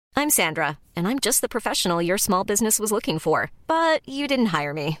I'm Sandra, and I'm just the professional your small business was looking for. But you didn't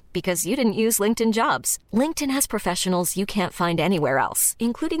hire me because you didn't use LinkedIn Jobs. LinkedIn has professionals you can't find anywhere else,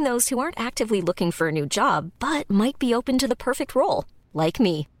 including those who aren't actively looking for a new job, but might be open to the perfect role, like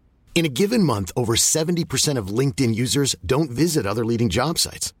me. In a given month, over 70% of LinkedIn users don't visit other leading job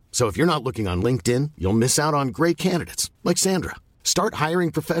sites. So if you're not looking on LinkedIn, you'll miss out on great candidates like Sandra. Start hiring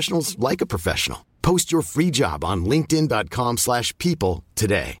professionals like a professional. Post your free job on linkedin.com/people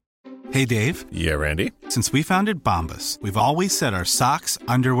today. Hey, Dave. Yeah, Randy. Since we founded Bombas, we've always said our socks,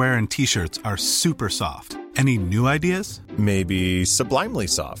 underwear, and T-shirts are super soft. Any new ideas? Maybe sublimely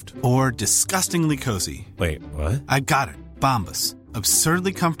soft. Or disgustingly cozy. Wait, what? I got it. Bombas.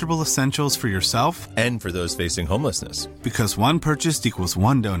 Absurdly comfortable essentials for yourself and for those facing homelessness. Because one purchased equals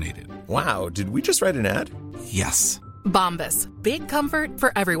one donated. Wow, did we just write an ad? Yes. Bombas. Big comfort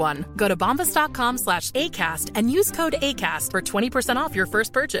for everyone. Go to bombas.com/ACAST and use code ACAST for 20% off your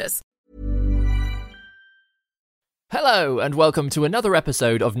first purchase. Hello, and welcome to another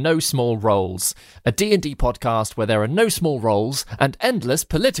episode of No Small Roles, a D&D podcast where there are no small roles and endless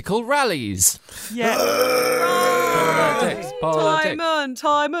political rallies. Yeah. Politics.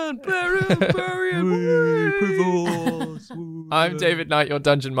 Timon, I'm David Knight, your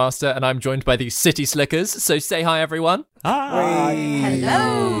Dungeon Master, and I'm joined by the City Slickers, so say hi, everyone. Hi.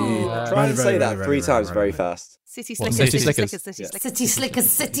 Hello. Try and say that three times very fast. City What, Slickers. City Slickers? City Slickers.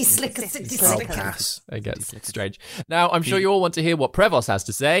 City Slickers. City Slickers. Pass. It gets strange. Now, I'm sure you all want to hear what Prevost has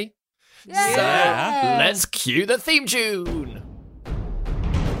to say. Yeah. So, let's cue the theme tune.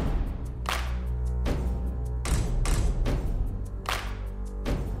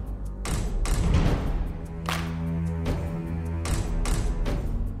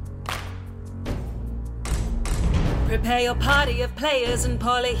 Prepare your party of players and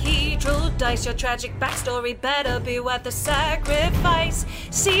polyhedral dice. Your tragic backstory better be worth the sacrifice.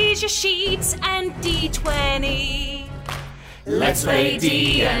 Seize your sheets and D20. Let's play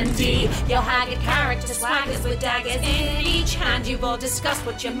D&D. Your haggard character swaggers with daggers in each hand. You've all discussed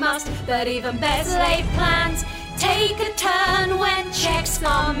what you must, but even better laid plans. Take a turn when checks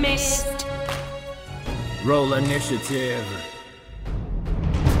are missed. Roll initiative.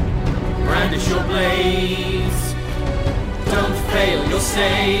 Brandish your blades. Don't fail your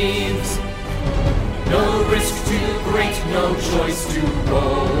saves. No risk too great, no choice to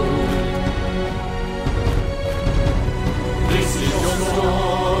roll. This is your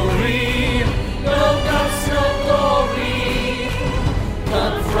story. No guts, no glory.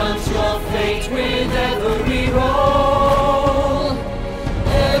 Confront your fate with every roll.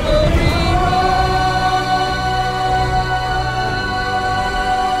 Every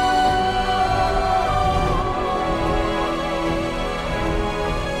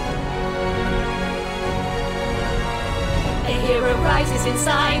rises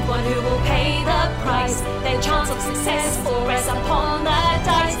inside, one who will pay the price. Their chance of success will rest upon the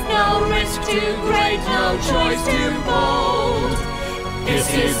dice. No risk too great, no choice too bold. This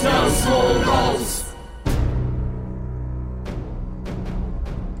is No Small Roles.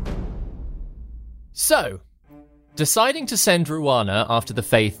 So, deciding to send Ruana after the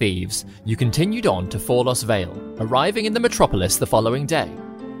Fey Thieves, you continued on to Forlos Vale, arriving in the metropolis the following day.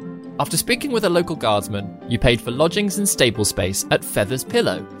 After speaking with a local guardsman, you paid for lodgings and stable space at Feather's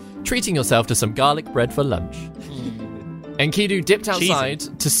Pillow, treating yourself to some garlic bread for lunch. Enkidu dipped outside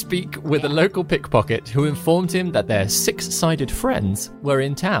to speak with a local pickpocket who informed him that their six-sided friends were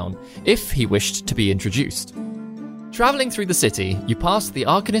in town, if he wished to be introduced. Travelling through the city, you passed the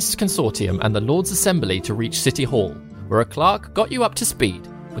Arcanists Consortium and the Lords' Assembly to reach City Hall, where a clerk got you up to speed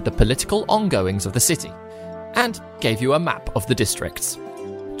with the political ongoings of the city, and gave you a map of the districts.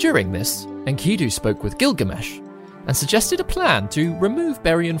 During this, Enkidu spoke with Gilgamesh and suggested a plan to remove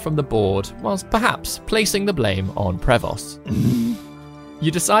Berian from the board whilst perhaps placing the blame on Prevost. You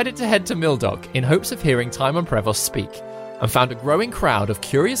decided to head to Mildock in hopes of hearing Timon Prevost speak and found a growing crowd of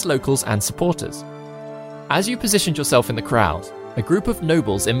curious locals and supporters. As you positioned yourself in the crowd, a group of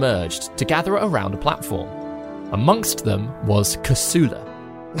nobles emerged to gather around a platform. Amongst them was Kasula.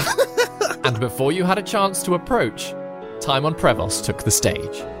 And before you had a chance to approach, Timon Prevost took the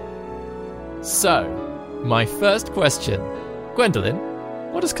stage. So, my first question. Gwendolyn,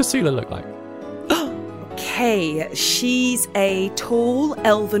 what does Kasula look like? Okay, she's a tall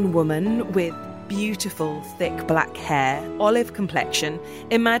elven woman with beautiful thick black hair, olive complexion.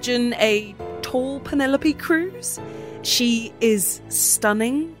 Imagine a tall Penelope Cruz. She is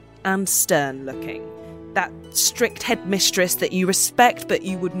stunning and stern looking. that strict headmistress that you respect, but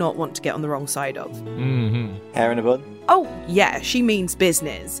you would not want to get on the wrong side of. Mm-hmm. Hair in a bun? Oh, yeah, she means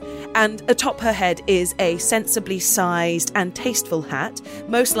business. And atop her head is a sensibly sized and tasteful hat,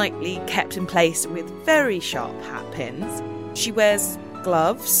 most likely kept in place with very sharp hat pins. She wears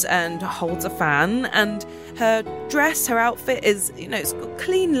gloves and holds a fan, and her dress, her outfit is, it's got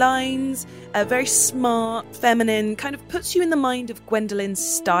clean lines, very smart, feminine, kind of puts you in the mind of Gwendolyn's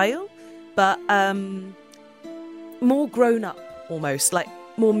style, but more grown up almost, like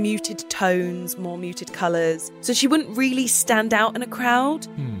more muted tones, more muted colours. So she wouldn't really stand out in a crowd.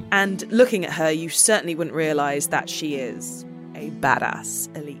 And looking at her, you certainly wouldn't realise that she is a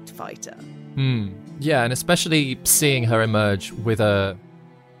badass elite fighter. Yeah, and especially seeing her emerge with a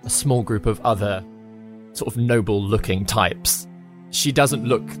small group of other sort of noble-looking types. She doesn't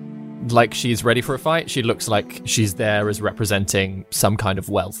look like she's ready for a fight. She looks like she's there as representing some kind of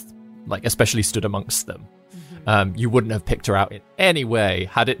wealth, like especially stood amongst them. You wouldn't have picked her out in any way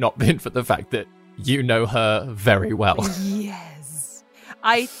had it not been for the fact that you know her very well. Yes.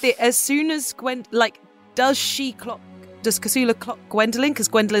 I think as soon as does Kasula clock Gwendolyn? Because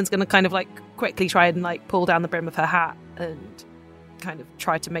Gwendolyn's going to kind of quickly try and pull down the brim of her hat and kind of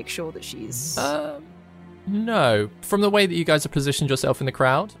try to make sure that she's... No. From the way that you guys have positioned yourself in the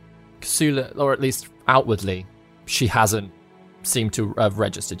crowd, Kasula, or at least outwardly, she hasn't seemed to have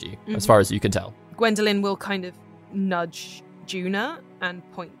registered you, as far as you can tell. Gwendolyn will kind of nudge Juna and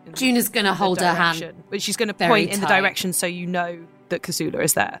point in Juna's going to hold her hand. But she's going to point in the direction so you know that Kasula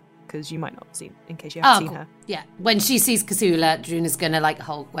is there, because you might not have seen, in case you haven't seen her. Yeah. When she sees Kasula, Juna's going to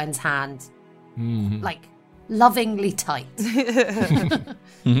hold Gwen's hand, lovingly tight.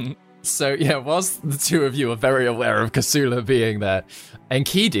 So, yeah, whilst the two of you are very aware of Kasula being there,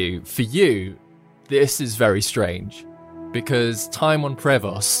 Enkidu, for you, this is very strange, because Timon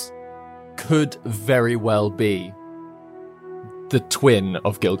Prevos could very well be the twin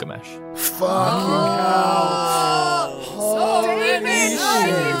of Gilgamesh. Fucking hell.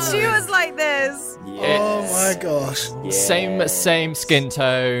 She was like this. Yes. Oh my gosh. Yes. Same skin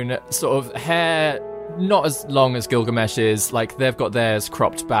tone, sort of hair not as long as Gilgamesh's, they've got theirs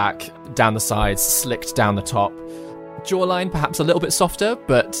cropped back down the sides, slicked down the top. Jawline perhaps a little bit softer,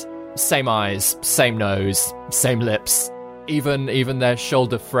 but same eyes, same nose, same lips, even their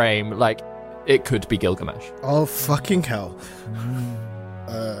shoulder frame, it could be Gilgamesh. Oh fucking hell.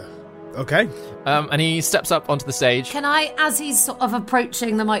 Okay. And he steps up onto the stage. Can I, as he's sort of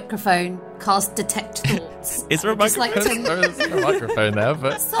approaching the microphone, cast Detect Thoughts? Is there a microphone? There's a microphone there,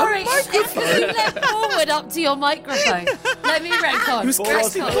 but... Sorry, if you left forward up to your microphone. Let me retcon. Who's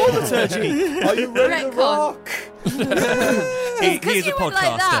casting thaumaturgy? Are you ready to rock? He is a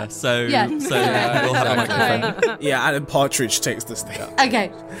podcaster, so we'll have a microphone. Yeah, Adam Partridge takes this thing. Okay.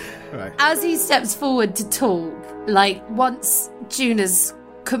 Right. As he steps forward to talk, once Juna's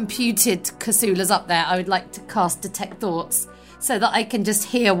computed Kasula's up there, I would like to cast Detect Thoughts so that I can just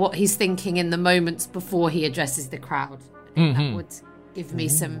hear what he's thinking in the moments before he addresses the crowd. That would give me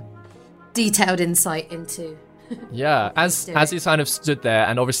some detailed insight into... Yeah, as he's kind of stood there,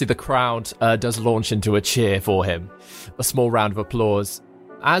 and obviously the crowd does launch into a cheer for him, a small round of applause.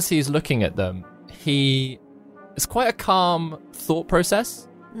 As he's looking at them, it's quite a calm thought process.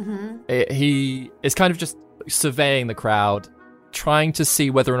 He is kind of just surveying the crowd, trying to see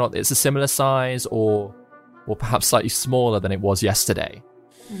whether or not it's a similar size or perhaps slightly smaller than it was yesterday.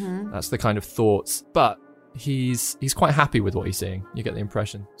 That's the kind of thoughts. But he's quite happy with what he's seeing. You get the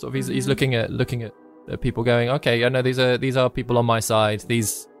impression. Sort of he's looking at people going, okay, I know these are people on my side.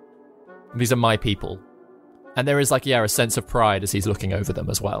 These are my people. And there is a sense of pride as he's looking over them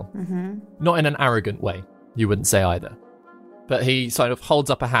as well. Not in an arrogant way, you wouldn't say either. But he sort of holds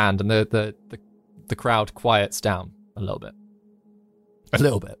up a hand, and the crowd quiets down a little bit. A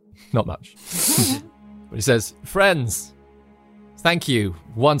little bit, not much. But he says, friends, thank you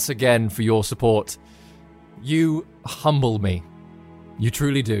once again for your support. You humble me. You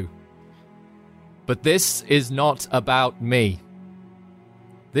truly do. But this is not about me.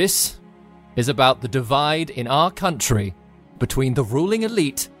 This is about the divide in our country between the ruling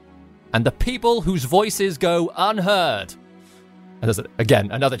elite and the people whose voices go unheard. And there's,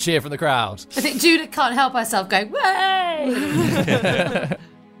 again, another cheer from the crowd. I think Juna can't help herself going, way!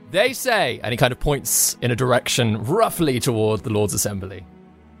 They say, and he kind of points in a direction roughly toward the Lord's Assembly.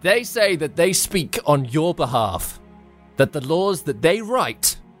 They say that they speak on your behalf, that the laws that they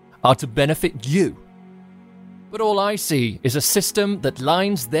write are to benefit you. But all I see is a system that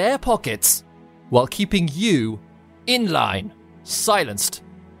lines their pockets while keeping you in line, silenced,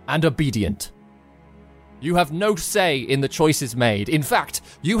 and obedient. You have no say in the choices made. In fact,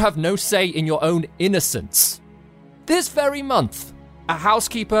 you have no say in your own innocence. This very month, a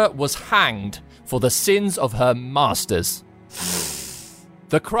housekeeper was hanged for the sins of her masters.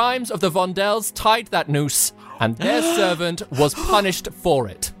 The crimes of the Vondells tied that noose, and their servant was punished for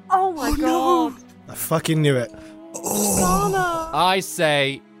it. Oh my god. I fucking knew it. I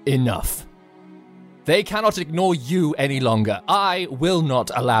say enough. They cannot ignore you any longer. I will not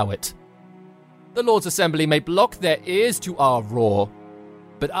allow it. The Lord's Assembly may block their ears to our roar,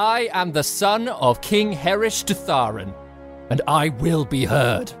 but I am the son of King Herish Dutharan, and I will be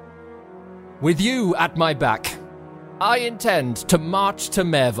heard. With you at my back, I intend to march to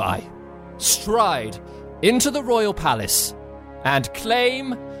Mervai, stride into the royal palace, and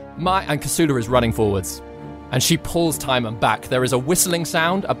claim my... And Kasula is running forwards, and she pulls Timon back. There is a whistling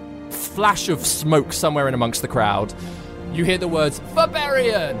sound, a flash of smoke somewhere in amongst the crowd. You hear the words,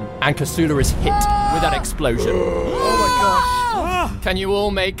 Barbarian! And Kasula is hit with that explosion. Oh my gosh. Can you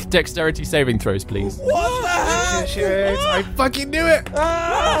all make dexterity saving throws, please? What the heck? Shit. I fucking knew it.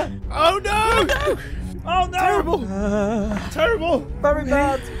 Oh no! Oh no! Terrible. Very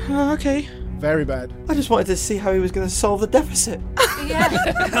bad. Okay. Very bad. I just wanted to see how he was going to solve the deficit.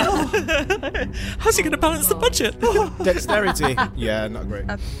 How's he going to balance the budget? Dexterity. Yeah, not great.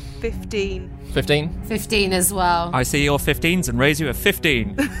 15. 15? 15 as well. I see your 15s and raise you a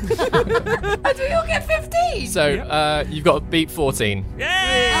 15. Do we all get 15? So, you've got to beat 14.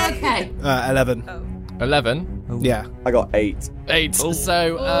 Yay! Okay. 11. 11? Yeah. I got 8. 8.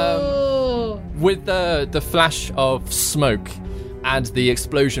 So, with the flash of smoke and the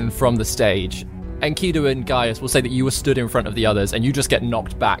explosion from the stage, Enkidu and Gaius will say that you were stood in front of the others and you just get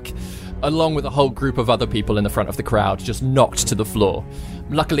knocked back, along with a whole group of other people in the front of the crowd, just knocked to the floor.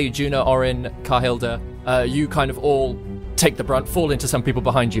 Luckily, Juna, Orin, Kahilda, you kind of all take the brunt, fall into some people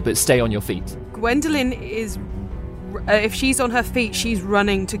behind you, but stay on your feet. Gwendolyn is... if she's on her feet, she's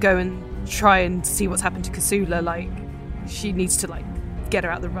running to go and try and see what's happened to Kasula. Like, she needs to, like, get her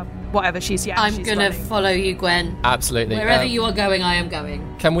out the rub. Whatever she's... Yeah, I'm going to follow you, Gwen. Absolutely. Wherever you are going, I am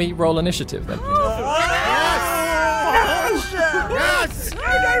going. Can we roll initiative, then? Yes! Yes!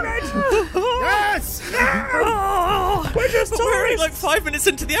 We're just already like 5 minutes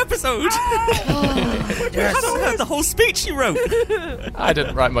into the episode. We haven't heard the whole speech you wrote. I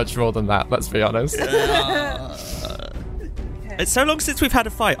didn't write much more than that, let's be honest. It's so long since we've had a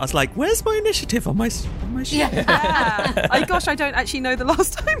fight. I was like, where's my initiative on my sheet? Yeah. Gosh, I don't actually know the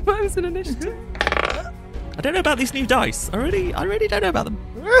last time I was in initiative. I don't know about these new dice. I really don't know about them.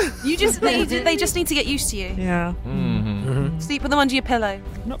 They just need to get used to you. Yeah. Sleep with them under your pillow.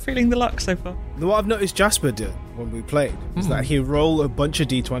 I'm not feeling the luck so far. What I've noticed Jasper did when we played is that he'd roll a bunch of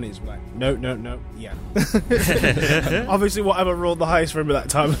d20s. Like, no, yeah. Obviously, whatever rolled the highest for him at that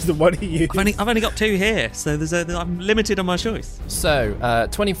time was the one he used. I've only got 2 here, so I'm limited on my choice. So,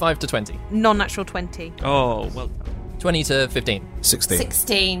 25 to 20. Non-natural 20. Oh, well. 20 to 15.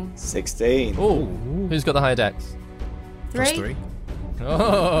 16. 16. Oh, who's got the higher dex? 3.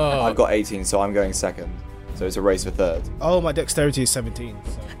 Oh. I've got 18, so I'm going second. So it's a race for third. Oh, my dexterity is 17.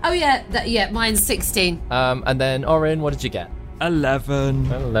 So. Oh, yeah, mine's 16. And then, Orin, what did you get?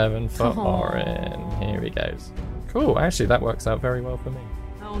 11. 11 for Orin. Here he goes. Cool, actually, that works out very well for me.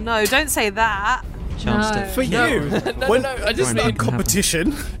 Oh, no, don't say that. Chance to... For you? No, I just mean...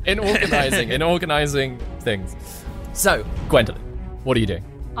 competition. In organising things. So, Gwendolyn, what are you doing?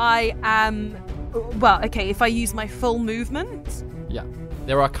 I am... Well, okay, if I use my full movement... Yeah.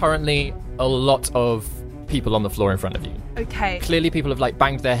 There are currently a lot of people on the floor in front of you. Okay. Clearly people have, like,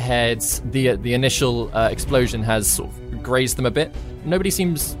 banged their heads. The initial explosion has sort of grazed them a bit. Nobody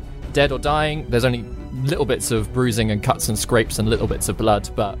seems dead or dying. There's only little bits of bruising and cuts and scrapes and little bits of blood,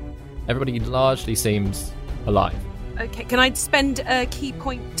 but everybody largely seems alive. Okay, can I spend a key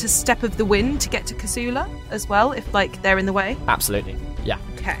point to Step of the Wind to get to Kasula as well, if, like, they're in the way? Absolutely, yeah.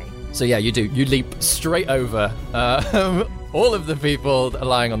 Okay. So, yeah, you do. You leap straight over all of the people that are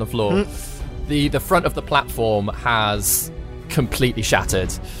lying on the floor. The front of the platform has completely shattered.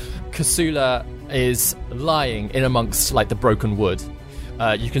 Kasula is lying in amongst, like, the broken wood.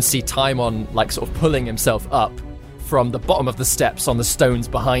 You can see Timon, like, sort of pulling himself up from the bottom of the steps on the stones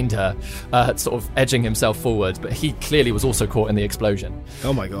behind her, sort of edging himself forward, but he clearly was also caught in the explosion.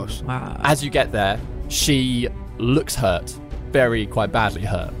 Oh my gosh. Wow. As you get there, she looks hurt, quite badly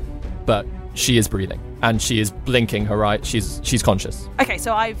hurt, but she is breathing, and she is blinking her eye. She's conscious. Okay,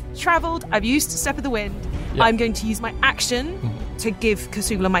 so I've travelled, I've used Step of the Wind. Yep. I'm going to use my action to give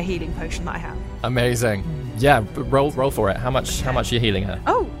Kasula my healing potion that I have. Amazing. Yeah, roll for it. How much are you healing her?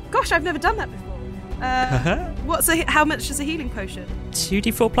 Oh, gosh, I've never done that before. How much is a healing potion?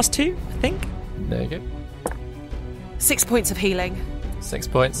 2d4 plus 2, I think. There you go. 6 points of healing. 6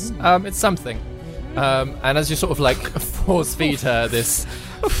 points. It's something. And as you sort of like force feed her this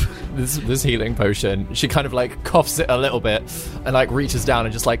healing potion, she kind of like coughs it a little bit and like reaches down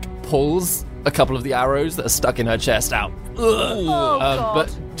and just like pulls a couple of the arrows that are stuck in her chest out.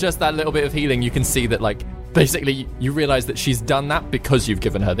 But just that little bit of healing, you can see that like basically you realize that she's done that because you've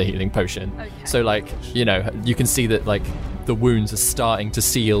given her the healing potion. Okay. So like, you know, you can see that like the wounds are starting to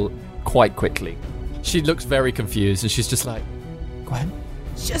seal quite quickly. She looks very confused and she's just like, Gwen?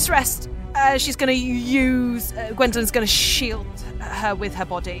 Just rest. She's going to use... Gwendolyn's going to shield her with her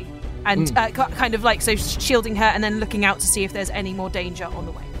body. And kind of like, so shielding her and then looking out to see if there's any more danger on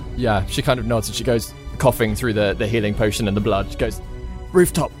the way. Yeah, she kind of nods and she goes coughing through the healing potion and the blood. She goes,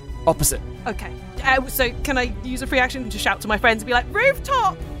 rooftop, opposite. Okay. So can I use a free action to shout to my friends and be like,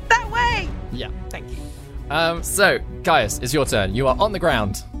 rooftop, that way? Yeah. Thank you. So, Gaius, it's your turn. You are on the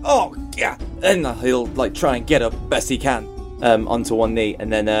ground. Oh, yeah. And he'll like try and get up best he can onto one knee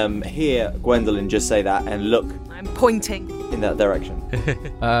and then hear Gwendolyn just say that and look. I'm pointing. In that direction.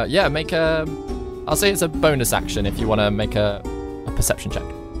 Yeah, make a... I'll say it's a bonus action if you want to make a perception check.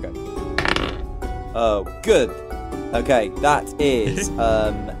 Oh, good. Okay, that is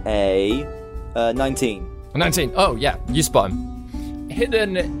a 19. 19. Oh, yeah, you spot him.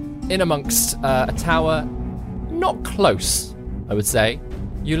 Hidden in amongst a tower, not close, I would say.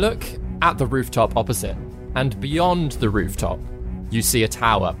 You look at the rooftop opposite, and beyond the rooftop, you see a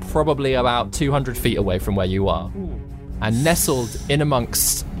tower, probably about 200 feet away from where you are. And nestled in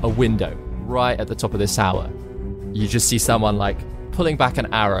amongst a window, right at the top of this tower, you just see someone, like, pulling back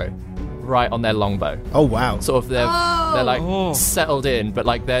an arrow right on their longbow. Oh, wow. Sort of, they're like, settled in, but,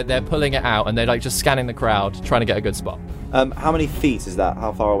 like, they're pulling it out, and they're, like, just scanning the crowd, trying to get a good spot. How many feet is that?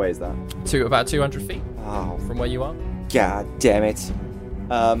 How far away is that? About 200 feet from where you are. God damn it.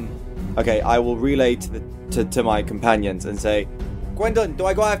 Okay, I will relay to my companions and say, Gwendolyn, do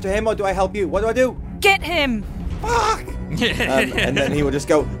I go after him or do I help you? What do I do? Get him! Fuck! And then he will just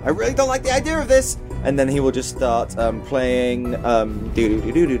go, I really don't like the idea of this. And then he will just start playing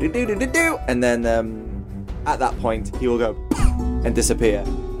do-do-do-do-do-do-do-do-do. And then at that point, he will go and disappear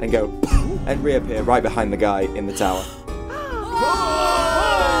and go and reappear right behind the guy in the tower.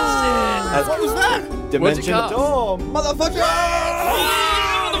 What was that? Dimension door, motherfucker!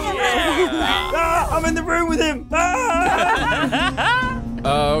 I'm in the room with him.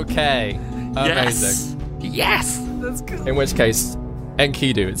 Okay, amazing. Yes. That's good. In which case,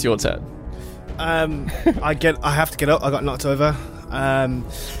 Enkidu, it's your turn. I have to get up. I got knocked over. And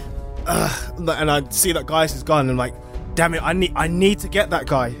I see that Gaius is gone. And I'm like, damn it! I need to get that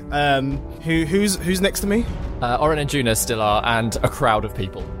guy. Who's next to me? Oren and Juna still are, and a crowd of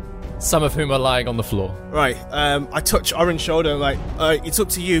people, some of whom are lying on the floor. Right. I touch Oren's shoulder. Like, it's up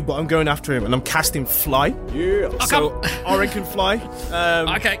to you, but I'm going after him, and I'm casting fly. Yeah. So Oren can fly.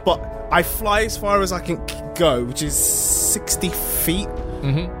 Okay. But I fly as far as I can go, which is 60 feet.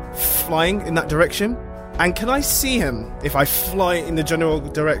 Flying in that direction. And can I see him if I fly in the general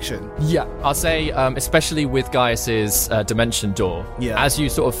direction? Yeah, I'll say, especially with Gaius's dimension door, as you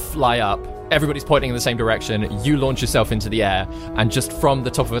sort of fly up, everybody's pointing in the same direction, you launch yourself into the air, and just from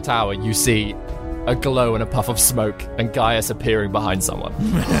the top of a tower, you see a glow and a puff of smoke, and Gaius appearing behind someone.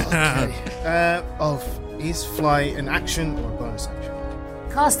 Okay. Is fly an action or a bonus action?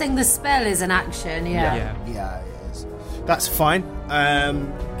 Casting the spell is an action, Yeah, it is. That's fine.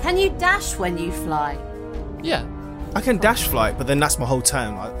 Can you dash when you fly? Yeah. I can dash fly, but then that's my whole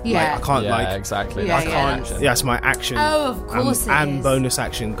turn. I can't, exactly. I can't. That's my action. Oh, of course it and is. bonus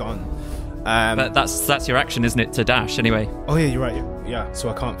action gone. But that's your action, isn't it, to dash anyway? Oh yeah, you're right. Yeah, so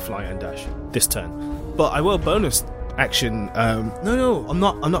I can't fly and dash this turn, but I will bonus action. No, I'm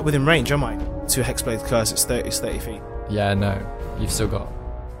not within range, am I? To Hexblade Curse, it's 30 feet. Yeah, no, you've still got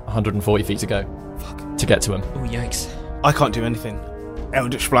 140 feet to go. Fuck. To get to him. Oh yikes! I can't do anything.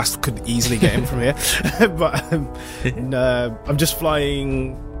 Eldritch Blast could easily get him from here, but I'm just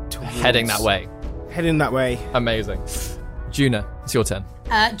flying heading that way. Amazing. Juna, it's your turn.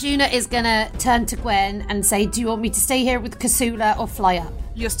 Juna is going to turn to Gwen and say, do you want me to stay here with Kasula or fly up?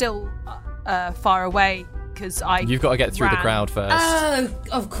 You're still far away because You've got to get through the crowd first. Oh,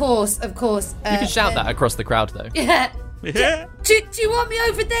 of course. You can shout that across the crowd, though. Yeah. Do you want me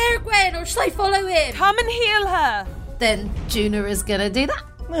over there, Gwen, or shall I follow him? Come and heal her. Then Juna is going to do that.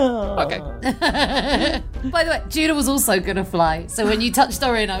 Okay. By the way, Juna was also going to fly, so when you touched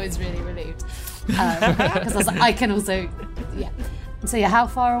Orin, I was really relieved. Because I was like, I can also... Yeah. So how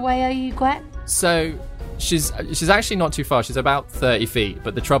far away are you, Gwen? So she's actually not too far. She's about 30 feet,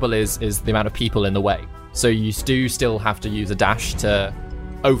 but the trouble is the amount of people in the way. So you do still have to use a dash to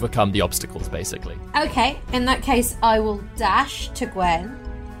overcome the obstacles, basically. Okay, in that case, I will dash to Gwen.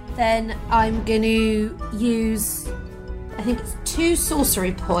 Then I'm going to use, I think it's 2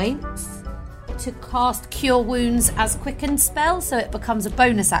 sorcery points to cast Cure Wounds as Quicken spell, so it becomes a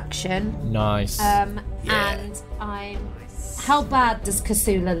bonus action. Nice. And how bad does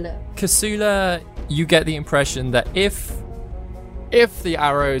Kasula look? Kasula, you get the impression that if the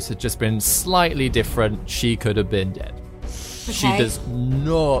arrows had just been slightly different, she could have been dead. Okay. She does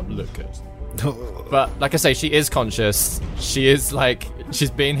not look good. But like I say, she is conscious. She is like, she's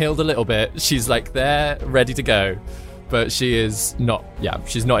being healed a little bit. She's like there, ready to go. But she is not,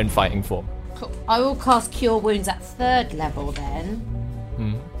 she's not in fighting form. Cool. I will cast Cure Wounds at 3rd level then,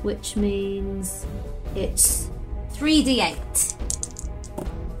 which means it's 3d8.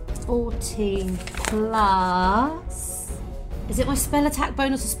 14 plus... Is it my spell attack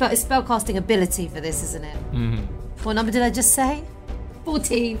bonus or spell? It's spellcasting ability for this, isn't it? Mm-hmm. What number did I just say?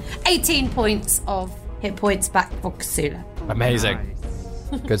 14. 18 points of hit points back for Kasula. Amazing.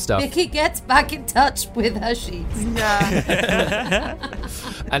 Nice. Good stuff. Vicky gets back in touch with her sheets. Yeah.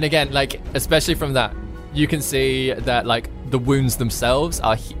 And again, like, especially from that, you can see that, like, the wounds themselves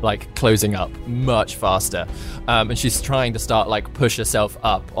are, like, closing up much faster. And she's trying to start, like, push herself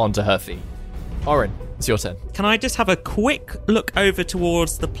up onto her feet. Orin, it's your turn. Can I just have a quick look over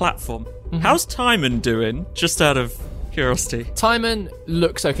towards the platform? Mm-hmm. How's Timon doing? Just out of curiosity. Timon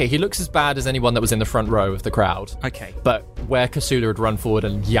looks okay. He looks as bad as anyone that was in the front row of the crowd. Okay. But where Kasula had run forward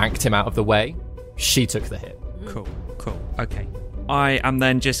and yanked him out of the way, she took the hit. Cool. Okay. I am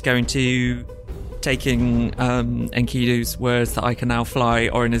then just going to, taking Enkidu's words that I can now fly,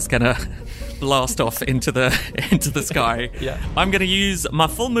 Orin is going to blast off into the sky. Yeah. I'm going to use my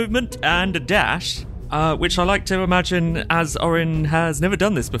full movement and a dash, which I like to imagine, as Orin has never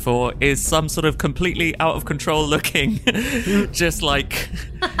done this before, is some sort of completely out of control looking, just like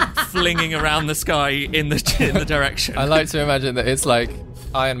flinging around the sky in the direction. I like to imagine that it's like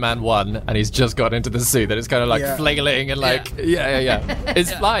Iron Man 1 and he's just got into the suit, that it's kind of like flailing and like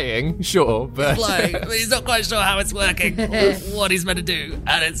it's flying, sure, but flying, but he's not quite sure how it's working or what he's meant to do,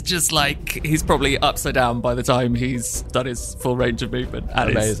 and it's just like he's probably upside down by the time he's done his full range of movement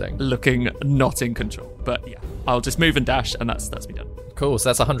and amazing, looking not in control. But yeah, I'll just move and dash, and that's me done. Cool. So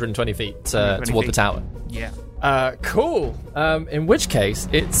that's 120 feet toward the tower. Yeah. Cool. In which case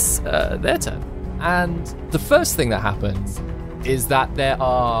it's their turn, and the first thing that happens is that there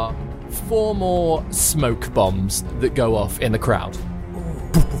are 4 more smoke bombs that go off in the crowd.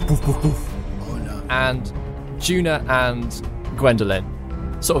 Oh no. And Juna and Gwendolyn,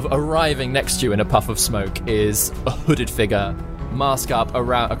 sort of arriving next to you in a puff of smoke, is a hooded figure, mask up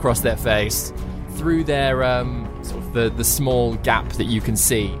across their face, through their sort of the small gap that you can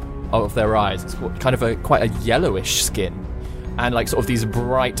see of their eyes. It's kind of quite a yellowish skin, and like sort of these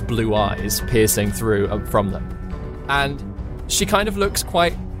bright blue eyes piercing through from them. And she kind of looks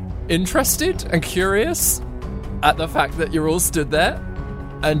quite interested and curious at the fact that you're all stood there,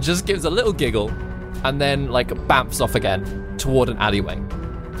 and just gives a little giggle and then like bamps off again toward an alleyway.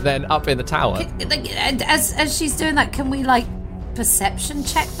 Then up in the tower. As she's doing that, can we like perception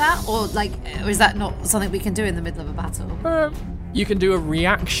check that, or is that not something we can do in the middle of a battle? You can do a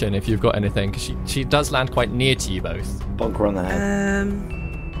reaction if you've got anything, because she does land quite near to you both. Bonk her on the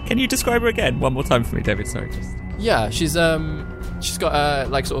head. Can you describe her again one more time for me, David? Sorry, just. Yeah, she's got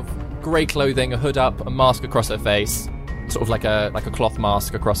like sort of grey clothing, a hood up, a mask across her face, sort of like a cloth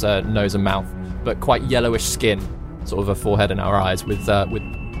mask across her nose and mouth, but quite yellowish skin, sort of her forehead and her eyes, with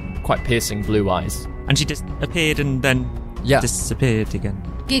quite piercing blue eyes. And she just appeared and then disappeared again.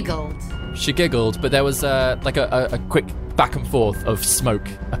 Giggled. She giggled, but there was like a quick back and forth of smoke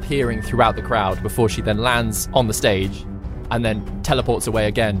appearing throughout the crowd before she then lands on the stage and then teleports away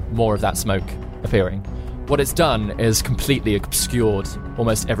again, more of that smoke appearing. What it's done is completely obscured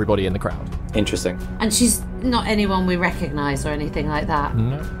almost everybody in the crowd. Interesting. And she's not anyone we recognise or anything like that.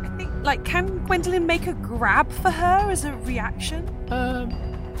 No. I think, can Gwendolyn make a grab for her as a reaction?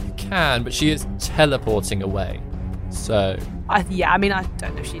 You can, but she is teleporting away. So... I don't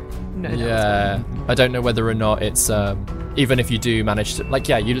know if she'd know that. Yeah, I don't know whether or not it's... even if you do manage to...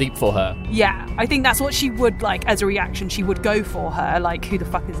 you leap for her. Yeah, I think that's what she would, as a reaction. She would go for her, who the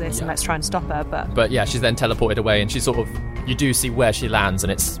fuck is this, and let's try and stop her, But yeah, she's then teleported away, and she's sort of... You do see where she lands,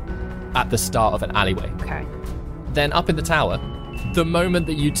 and it's at the start of an alleyway. Okay. Then up in the tower, the moment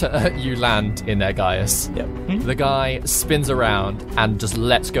that you land in there, Gaius, the guy spins around and just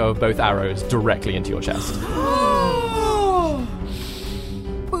lets go of both arrows directly into your chest.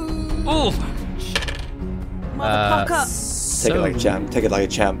 Oh! Motherfucker! Take it like a champ. Take it like a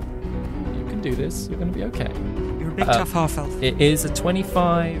champ. You can do this. You're going to be okay. You're a Big tough half elf. It is a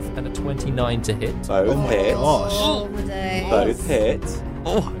 25 and a 29 to hit. Both hit. Gosh. Both hit.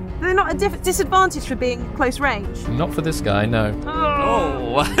 Oh. They're not a disadvantage for being close range. Not for this guy, no.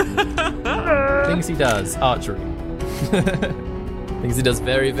 Oh. Things he does, archery. Things he does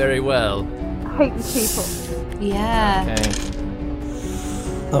very, very well. I hate these people. Yeah. Okay.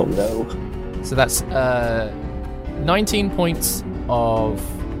 Oh no. So that's 19 points of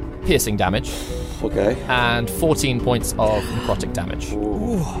piercing damage. Okay. And 14 points of necrotic damage.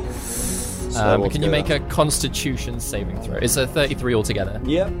 Can you make a Constitution saving throw? It's a 33 altogether.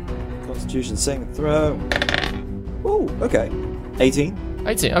 Yep. Constitution saving throw. Ooh, okay. 18.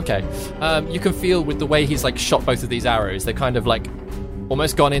 18, okay. You can feel with the way he's like shot both of these arrows, they're kind of like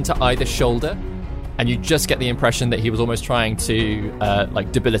almost gone into either shoulder, and you just get the impression that he was almost trying to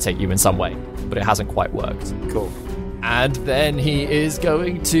like debilitate you in some way, but it hasn't quite worked. Cool. And then he is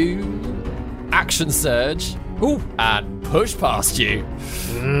going to action surge and push past you.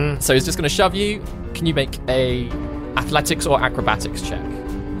 So he's just going to shove you. Can you make a athletics or acrobatics check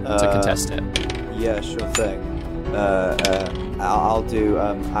to contest it? Yeah, sure thing. I'll do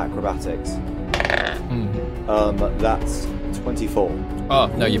acrobatics. That's 24. Oh,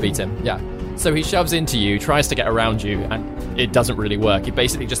 no, you beat him. Yeah. So he shoves into you, tries to get around you, and it doesn't really work. He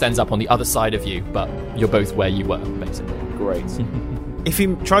basically just ends up on the other side of you, but you're both where you were, basically. Great. If he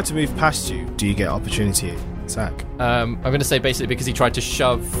tried to move past you, do you get opportunity attack? I'm going to say basically because he tried to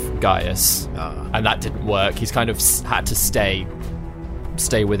shove Gaius, and that didn't work. He's kind of had to stay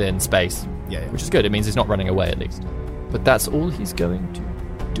within space, which is good. It means he's not running away, at least. But that's all he's going to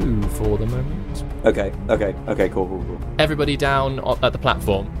do for the moment. Okay, cool. Everybody down at the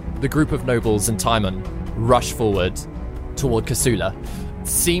platform, the group of nobles and Timon rush forward toward Kasula.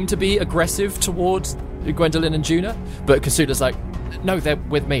 Seem to be aggressive toward Gwendolyn and Juna, but Kasula's like, no, they're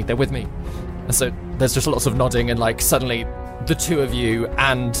with me. And so there's just lots of nodding, and like suddenly the two of you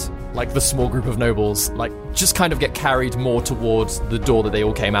and like the small group of nobles like just kind of get carried more towards the door that they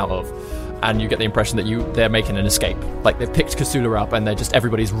all came out of, and you get the impression that they're making an escape. Like they've picked Kasula up and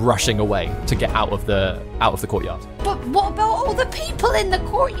everybody's rushing away to get out of the courtyard. But what about all the people in the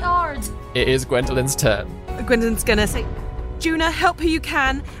courtyard? It is Gwendolyn's turn. Gwendolyn's gonna say, Juna, help who you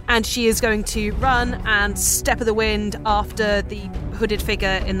can, and she is going to run and step of the wind after the hooded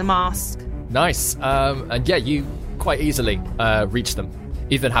figure in the mask. Nice. And yeah, you quite easily reach them.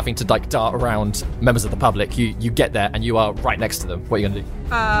 Even having to like dart around members of the public, you get there and you are right next to them. What are you going to do?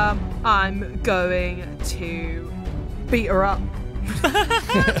 I'm going to beat her up.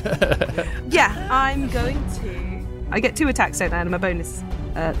 Yeah, I'm going to... I get 2 attacks, don't I, and my bonus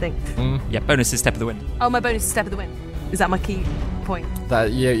thing. Yeah, bonus is step of the wind. Oh, my bonus is step of the wind. Is that my key point?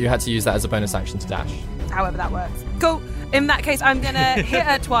 That you had to use that as a bonus action to dash. However that works. Cool. In that case, I'm going to hit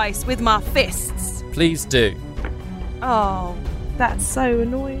her twice with my fists. Please do. Oh, that's so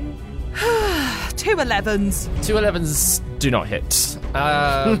annoying. 2 11s. 2 11s do not hit.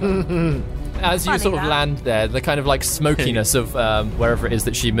 As you sort of land there, the kind of like smokiness of wherever it is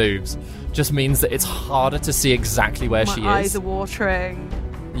that she moves just means that it's harder to see exactly where she is. My eyes are watering.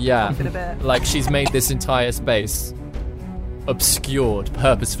 Yeah. A bit. Like she's made this entire space obscured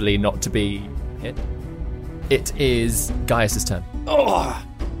purposefully not to be hit. It is Gaius' turn.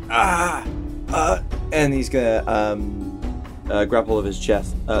 And he's gonna grab hold of his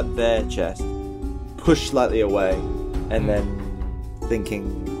chest, their chest, push slightly away, and then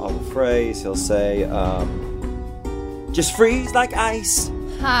thinking of a phrase, he'll say, "Just freeze like ice.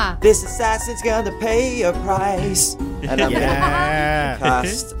 Ha. This assassin's gonna pay a price." And I'm gonna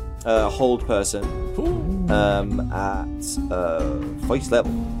cast Hold Person at first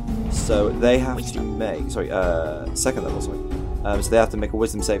level. So they have to make... second level, so they have to make a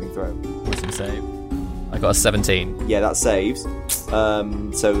wisdom saving throw. Wisdom save. I got a 17. Yeah, that saves.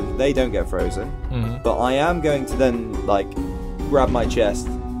 So they don't get frozen. Mm-hmm. But I am going to then, grab my chest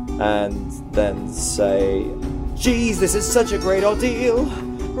and then say, "Geez, this is such a great ordeal.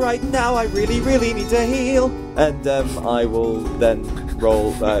 Right now I really, really need to heal." And I will then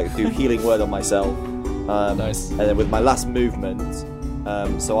roll, do Healing Word on myself. Nice. And then with my last movement...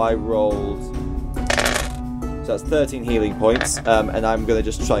 so I rolled... So that's 13 healing points, and I'm going to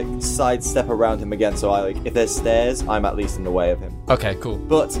just try sidestep around him again, so if there's stairs, I'm at least in the way of him. Okay, cool.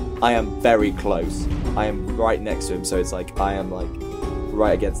 But I am very close. I am right next to him, so it's I am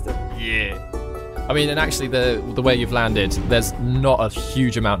right against him. Yeah. I mean, and actually the way you've landed, there's not a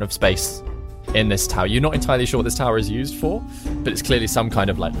huge amount of space in this tower. You're not entirely sure what this tower is used for, but it's clearly some kind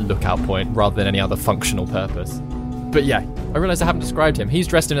of lookout point rather than any other functional purpose. But yeah, I realised I haven't described him. He's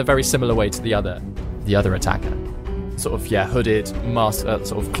dressed in a very similar way to the other attacker. sort of hooded mask,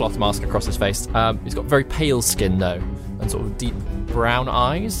 sort of cloth mask across his face. He's got very pale skin though, and sort of deep brown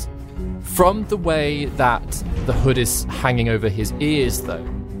eyes. From the way that the hood is hanging over his ears though,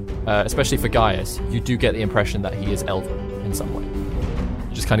 especially for Gaius, you do get the impression that he is elven in some way.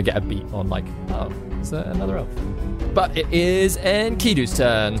 You just kind of get a beat on like, oh, is that another elf? But it is Enkidu's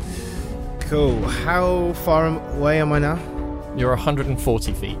turn. Cool. How far away am I now? You're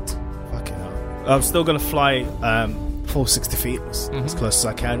 140 feet. Fucking hell. I'm still going to fly 460 feet as close as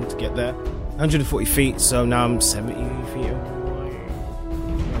I can to get there. 140 feet, so now I'm 70 feet away.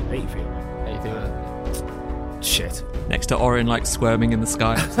 80 feet away. 80 feet away. Shit. Next to Orin, like, squirming in the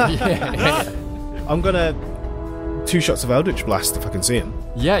sky. Yeah. I'm going to 2 shots of Eldritch Blast if I can see him.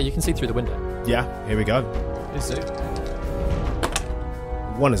 Yeah, you can see through the window. Yeah, here we go. Is it?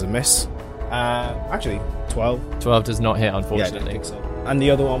 1 is a miss. Actually, 12. 12 does not hit, unfortunately. Yeah, I didn't think so. And the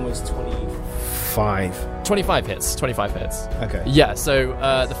other one was 25. 25 hits. 25 hits. Okay. Yeah, so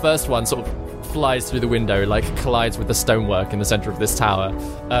the first one sort of flies through the window, like collides with the stonework in the center of this tower.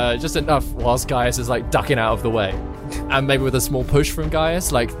 Just enough whilst Gaius is like ducking out of the way. And maybe with a small push from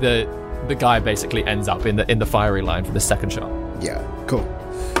Gaius, like the guy basically ends up in the fiery line for the second shot. Yeah, cool.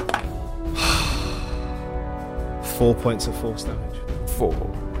 4 points of force damage. 4.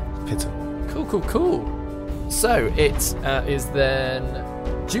 Pitter. Cool. So it is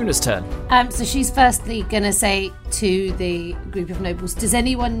then Juna's turn. So she's firstly going to say to the group of nobles, does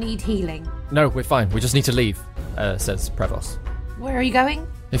anyone need healing? No, we're fine. We just need to leave, says Prevos. Where are you going?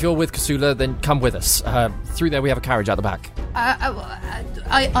 If you're with Kasula, then come with us. Through there we have a carriage out the back.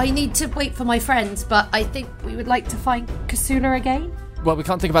 I need to wait for my friends, but I think we would like to find Kasula again. Well, we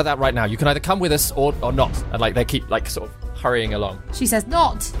can't think about that right now. You can either come with us or not. And like they keep like sort of hurrying along. She says,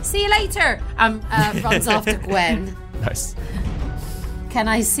 not. See you later. Runs after Gwen. Nice. Can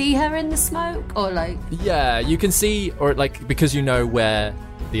I see her in the smoke? Or like... Yeah, you can see, or like, because you know where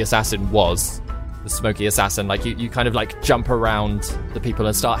the assassin was, the smoky assassin, like you kind of like jump around the people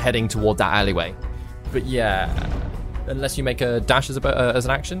and start heading toward that alleyway. But yeah, unless you make a dash as an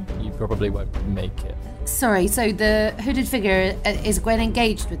action, you probably won't make it. Sorry, so the hooded figure, is Gwen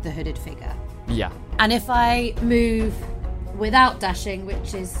engaged with the hooded figure? Yeah. And if I move without dashing,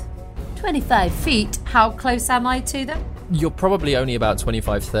 which is 25 feet, how close am I to them? You're probably only about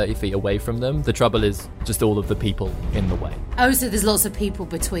 25, 30 feet away from them. The trouble is just all of the people in the way. Oh, so there's lots of people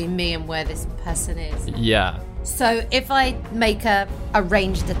between me and where this person is. Yeah. So if I make a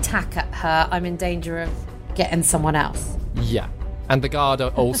ranged attack at her, I'm in danger of getting someone else. Yeah. And the guard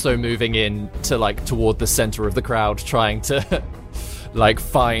are also moving in to like toward the center of the crowd, trying to like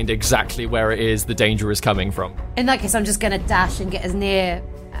find exactly where it is the danger is coming from. In that case, I'm just going to dash and get as near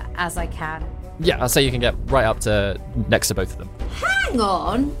as I can. Yeah, I'll say you can get right up to next to both of them. Hang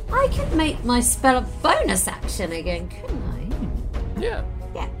on, I could make my spell a bonus action again, couldn't I? Yeah.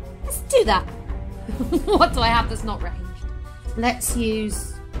 Yeah, let's do that. What do I have that's not ranged? Let's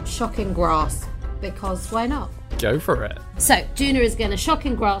use Shocking Grasp, because why not? Go for it. So, Juna is going to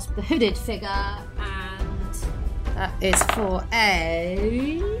Shocking Grasp the hooded figure, and that is for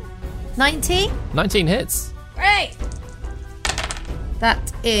a 19? 19 hits. Great!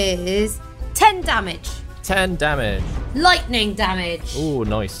 That is 10 damage. 10 damage. Lightning damage. Ooh,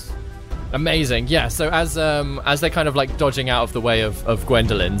 nice. Amazing. Yeah, so as they're kind of like dodging out of the way of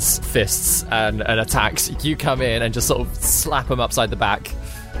Gwendolyn's fists and attacks, you come in and just sort of slap them upside the back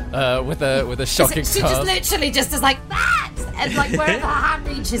with a shocking She cast. just literally just is like that, and like wherever her hand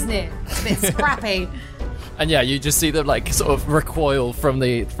reaches near. It's a bit scrappy. And yeah, you just see them like sort of recoil from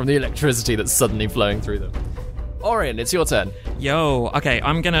the electricity that's suddenly flowing through them. Orin, it's your turn. Yo, okay,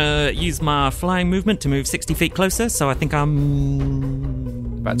 I'm gonna use my flying movement to move 60 feet closer, so I think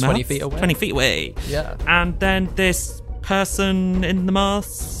I'm... About 20 feet away? 20 feet away. Yeah. And then this person in the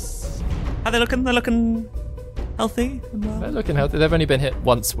mask... How are they looking? They're looking healthy? They're looking healthy. They've only been hit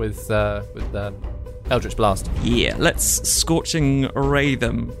once with Eldritch Blast. Yeah, let's Scorching Ray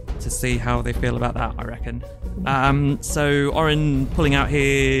them to see how they feel about that, I reckon. So Orin pulling out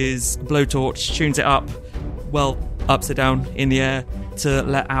his blowtorch, tunes it up, well, upside down in the air to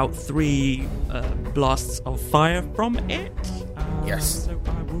let out 3 blasts of fire from it. Yes. So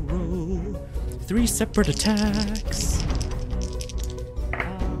I will roll 3 separate attacks.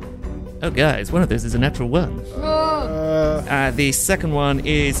 Oh, guys, one of those is a natural 1. The second one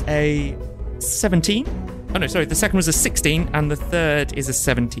is a 17. Oh, no, sorry, the second was a 16, and the third is a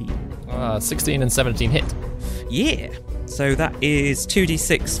 17. 16 and 17 hit. Yeah. So that is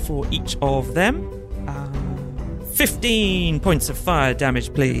 2d6 for each of them. 15 points of fire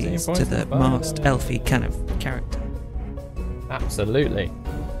damage, please, to the masked elfie kind of character. Absolutely.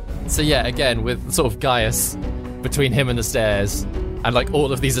 So yeah, again, with sort of Gaius between him and the stairs, and like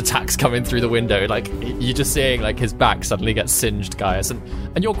all of these attacks coming through the window. Like you're just seeing like his back suddenly get singed, Gaius,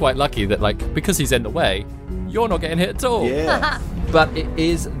 and you're quite lucky that like because he's in the way, you're not getting hit at all. Yeah. But it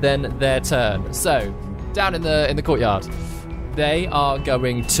is then their turn. So down in the courtyard, they are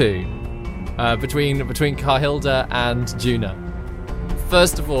going to between Carhilda and Juna.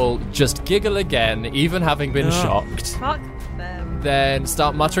 First of all, just giggle again, even having been shocked. Fuck them. Then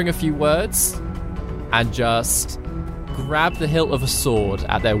start muttering a few words and just grab the hilt of a sword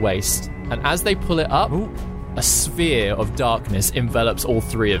at their waist. And as they pull it up, a sphere of darkness envelops all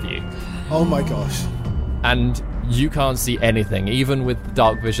three of you. Oh my gosh. And you can't see anything, even with the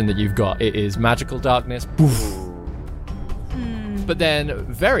dark vision that you've got. It is magical darkness. Poof. But then,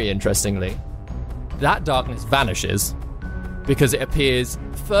 very interestingly, that darkness vanishes because it appears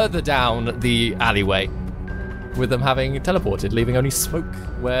further down the alleyway, with them having teleported, leaving only smoke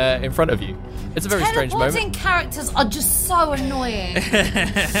in front of you. It's a very strange moment. Teleporting characters are just so annoying. You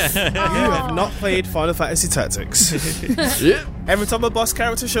have not played Final Fantasy Tactics. Yeah. Every time a boss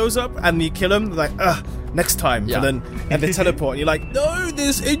character shows up and you kill him, like, next time. Yeah. And they teleport and you're like, no,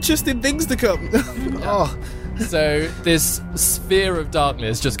 there's interesting things to come. Oh. So this sphere of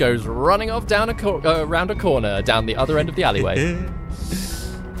darkness just goes running off down around a corner, down the other end of the alleyway.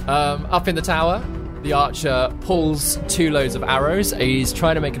 Up in the tower, the archer pulls 2 loads of arrows. He's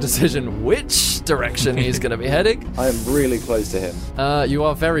trying to make a decision which direction he's going to be heading. I am really close to him. You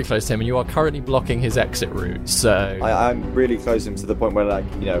are very close to him, and you are currently blocking his exit route. So I'm really close to him to the point where, like,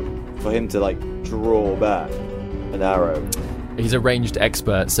 you know, for him to like draw back an arrow. He's a ranged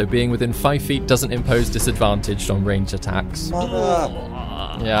expert, so being within 5 feet doesn't impose disadvantage on ranged attacks.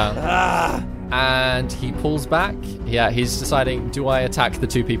 Yeah. And he pulls back. Yeah, he's deciding, do I attack the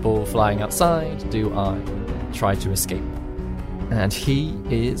 2 people flying outside? Do I try to escape? And he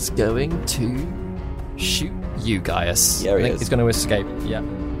is going to shoot you, Gaius. Yeah, I think he's going to escape. Yeah.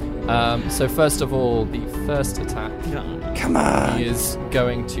 So first of all, the first attack. Come on. He is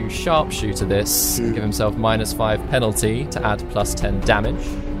going to sharpshooter this, give himself -5 penalty to add +10 damage.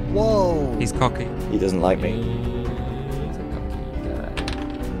 Whoa. He's cocky. He doesn't like me. He's a cocky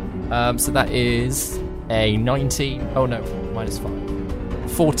guy. So that is a 19. Oh no, -5.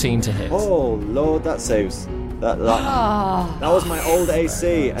 14 to hit. Oh Lord, that saves. That was my old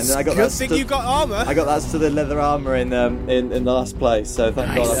AC, and then I got Good that. thing you got armor. I got that to the leather armor in the last place. So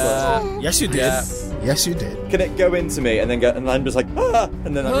thank God. Yes, you did. Yeah. Yes, you did. Can it go into me and then go? And I'm just like,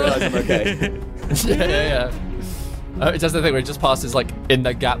 and then I realise I'm okay. yeah. It does the thing where it just passes like in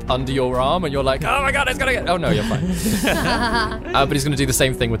the gap under your arm, and you're like, oh my God, it's gonna get. Oh no, you're fine. But he's gonna do the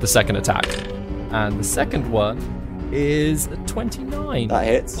same thing with the second attack, and the second one is a 29. That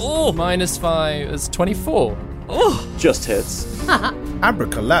hits. Oh, -5 is 24. Oh, just hits.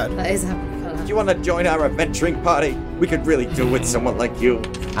 Abracalad. That is abracadabra. Do you want to join our adventuring party? We could really do with someone like you.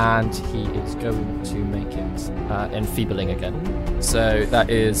 And he is going to make it enfeebling again. So that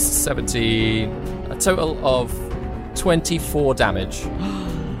is 17, a total of 24 damage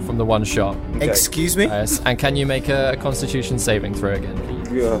from the one shot. Okay. Excuse me? Yes. And can you make a Constitution saving throw again, please?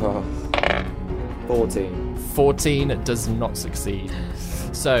 14. 14 does not succeed.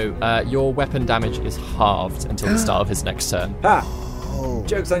 So your weapon damage is halved until the start of his next turn.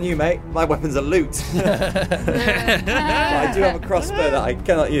 Joke's on you, mate. My weapons are loot. But I do have a crossbow that I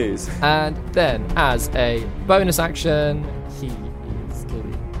cannot use. And then, as a bonus action, he is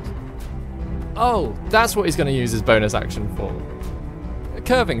going... Oh, that's what he's going to use his bonus action for. A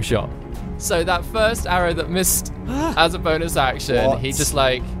curving shot. So that first arrow that missed as a bonus action, he just,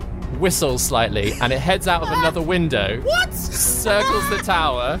 like, whistles slightly, and it heads out of another window. What? Circles the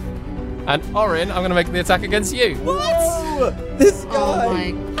tower. And Orin, I'm going to make the attack against you. What? This guy.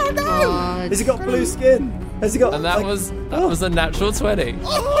 Oh my God. Has he got blue skin? Has he got? And that was a natural 20. Oh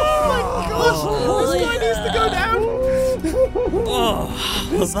my gosh! This guy needs to go down.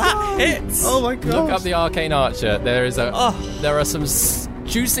 That hits. Oh my god! Look up the Arcane Archer. There are some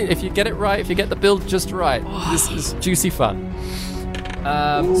juicy. If you get it right, if you get the build just right, this is juicy fun.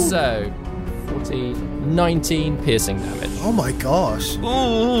 So 14, 19 piercing damage. Oh my gosh!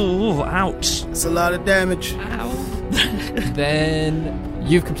 Oh, ouch! That's a lot of damage. Ow. Then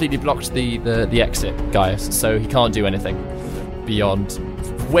you've completely blocked the exit, Gaius, so he can't do anything beyond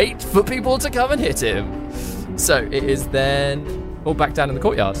wait for people to come and hit him. So it is then all back down in the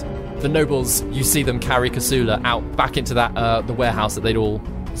courtyard. The nobles, you see them carry Kasula out back into that the warehouse that they'd all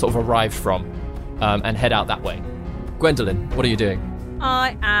sort of arrived from, and head out that way. Gwendolyn, what are you doing?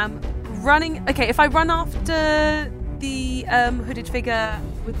 I am running. Okay, if I run after the hooded figure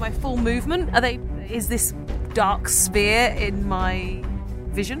with my full movement, is this dark sphere in my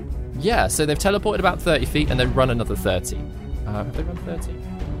vision? Yeah, so they've teleported about 30 feet and then run another 30. Have they run 30?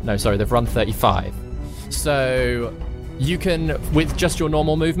 No, sorry, they've run 35. So you can, with just your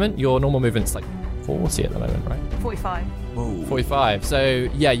normal movement's like 40 at the moment, right? 45. Ooh. 45. So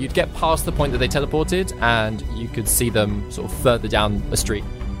yeah, you'd get past the point that they teleported and you could see them sort of further down the street.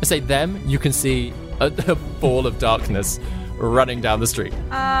 I say them, you can see a ball of darkness running down the street.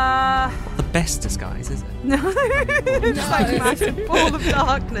 The best disguise, is it? No. Just like a massive ball of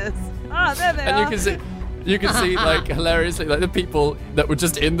darkness. There they are. You can see like hilariously like the people that were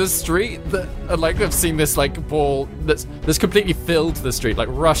just in the street that are, like have seen this like ball that's completely filled the street, like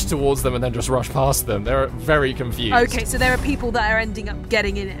rush towards them and then just rush past them. They're very confused. Okay, so there are people that are ending up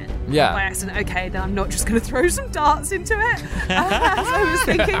getting in it by accident. Okay, then I'm not just going to throw some darts into it. As I was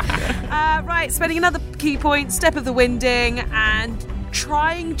thinking. Right, spending another key point, Step of the Winding, and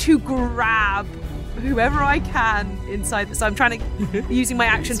trying to grab whoever I can inside this. So I'm trying to using my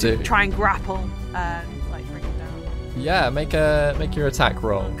action to try and grapple. Yeah, make your attack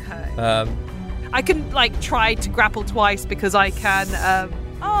roll. Okay. I can try to grapple twice because I can.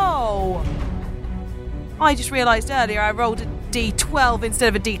 I just realised earlier I rolled a D12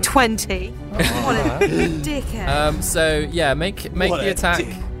 instead of a D20. What a dickhead. So yeah, make the attack.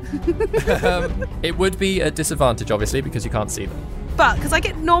 It would be a disadvantage, obviously, because you can't see them. But because I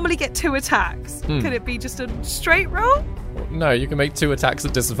normally get 2 attacks, can it be just a straight roll? No, you can make 2 attacks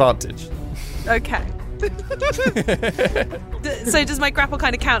at disadvantage. Okay. So does my grapple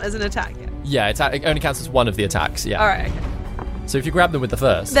kind of count as an attack? Yeah, it only counts as one of the attacks. Yeah. All right. Okay. So if you grab them with the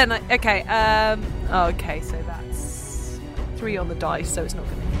first, then okay. Okay, so that's 3 on the dice, so it's not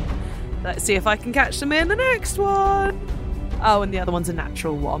going to. Let's see if I can catch them in the next one. Oh, and the other one's a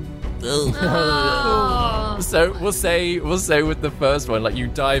natural 1. So we'll say with the first one, like you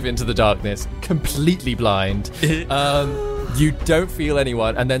dive into the darkness, completely blind. You don't feel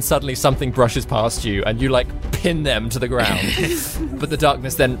anyone, and then suddenly something brushes past you, and you like pin them to the ground. But the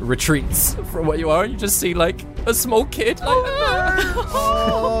darkness then retreats from where you are, and you just see like a small kid. Like,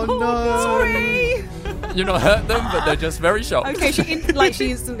 oh no! Sorry. You're not hurt them, but they're just very shocked. Okay, she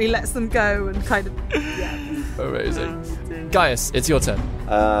instantly lets them go and kind of Amazing. Gaius, it's your turn.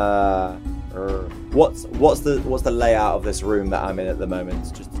 What's the layout of this room that I'm in at the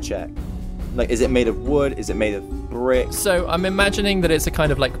moment? Just to check. Like, is it made of wood? Is it made of brick? So I'm imagining that it's a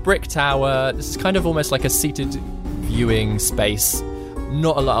kind of like brick tower. This is kind of almost like a seated viewing space.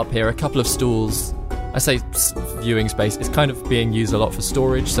 Not a lot up here. A couple of stools. I say viewing space. It's kind of being used a lot for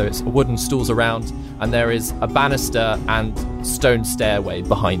storage. So it's wooden stools around, and there is a banister and stone stairway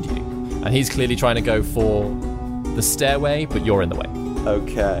behind you. And he's clearly trying to go for the stairway, but you're in the way.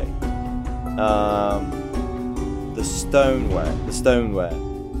 Okay. The stoneware. Stoneware?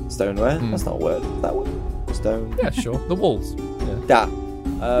 That's not a word. Is that a word? Stone? Yeah, sure. The walls. Yeah.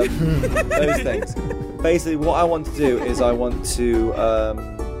 Those things. Basically, what I want to do is I want to...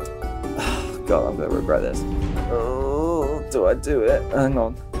 God, I'm going to regret this. Oh, do I do it? Hang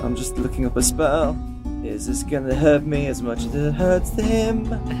on. I'm just looking up a spell. Is this going to hurt me as much as it hurts him?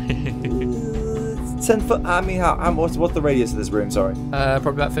 10 foot... I mean, what's the radius of this room, sorry?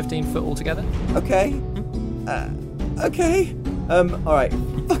 Probably about 15 foot altogether. Okay. Okay. Alright.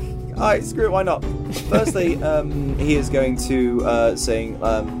 Alright, screw it, why not? Firstly, he is going to sing,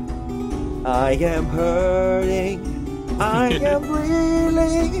 I am hurting, I am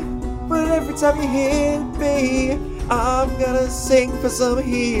reeling, but every time you hit me, I'm gonna sing for some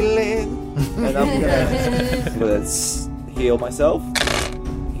healing. And I'm gonna heal myself.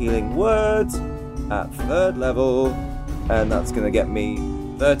 Healing words at 3rd level, and that's gonna get me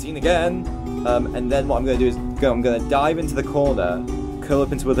 13 again. And then what I'm going to do is I'm going to dive into the corner, curl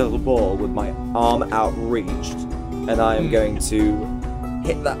up into a little ball with my arm outreached, and I am going to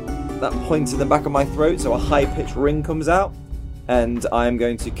hit that point in the back of my throat so a high-pitched ring comes out, and I am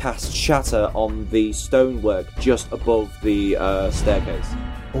going to cast Shatter on the stonework just above the staircase.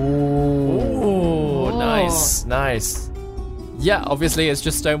 Ooh, nice. Yeah, obviously it's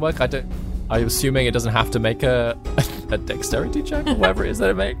just stonework. I'm assuming it doesn't have to make a dexterity check or whatever it is that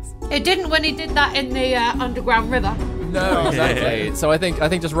it makes. It didn't when he did that in the underground river. No, exactly. So I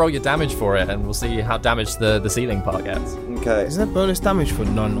think just roll your damage for it, and we'll see how damaged the ceiling part gets. Okay. Isn't there bonus damage for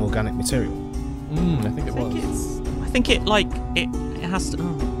non-organic material? I think it was. I think it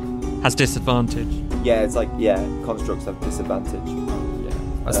has disadvantage. Yeah, it's constructs have disadvantage. Yeah.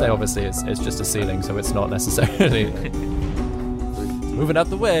 I say obviously it's just a ceiling, so it's not necessarily. Moving out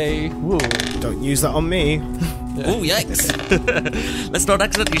the way. Whoa. Don't use that on me. Oh, yikes. Let's not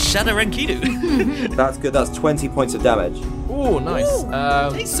accidentally shatter Enkidu. That's good. That's 20 points of damage. Oh, nice.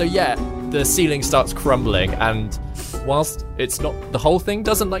 So yeah, the ceiling starts crumbling, and whilst it's not, the whole thing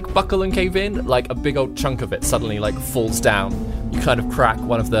doesn't like buckle and cave in, like a big old chunk of it suddenly like falls down. You kind of crack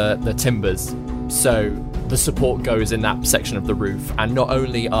one of the timbers, so the support goes in that section of the roof, and not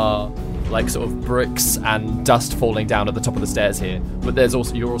only are like sort of bricks and dust falling down at the top of the stairs here, but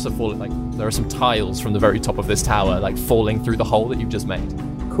you're also falling, like there are some tiles from the very top of this tower like falling through the hole that you've just made.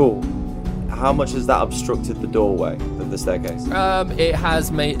 Cool. How much has that obstructed the doorway of the staircase? It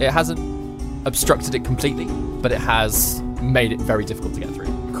hasn't obstructed it completely, but it has made it very difficult to get through.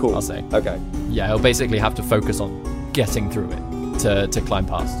 Cool. I'll say. Okay. Yeah, he'll basically have to focus on getting through it to climb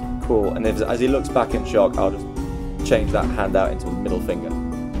past. Cool. And as he looks back in shock, I'll just change that hand out into a middle finger.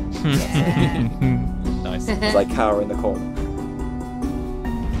 Nice. As I cower in the corner.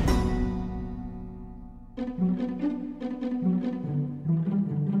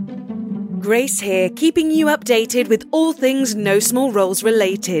 Grace here, keeping you updated with all things No Small Roles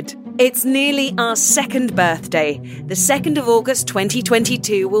related. It's nearly our second birthday. The 2nd of August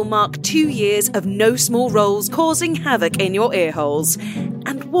 2022 will mark 2 years of No Small Roles causing havoc in your earholes.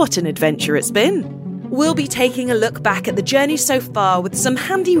 And what an adventure it's been. We'll be taking a look back at the journey so far with some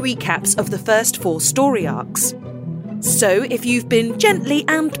handy recaps of the first 4 story arcs. So if you've been gently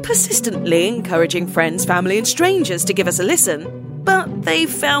and persistently encouraging friends, family and strangers to give us a listen, but they've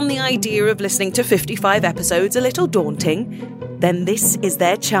found the idea of listening to 55 episodes a little daunting, then this is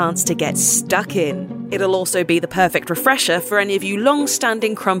their chance to get stuck in. It'll also be the perfect refresher for any of you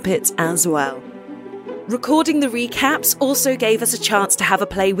long-standing crumpets as well. Recording the recaps also gave us a chance to have a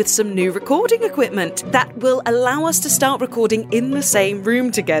play with some new recording equipment that will allow us to start recording in the same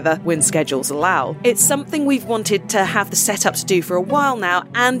room together when schedules allow. It's something we've wanted to have the setup to do for a while now,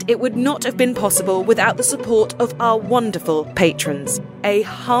 and it would not have been possible without the support of our wonderful patrons. A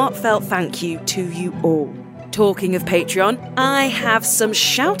heartfelt thank you to you all. Talking of Patreon, I have some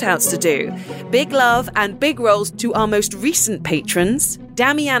shout-outs to do. Big love and big roles to our most recent patrons,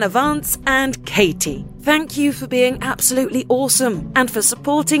 Damiana Vance and Katie. Thank you for being absolutely awesome and for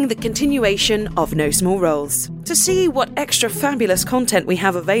supporting the continuation of No Small Roles. To see what extra fabulous content we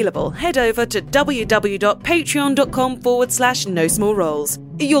have available, head over to www.patreon.com/No Small Roles.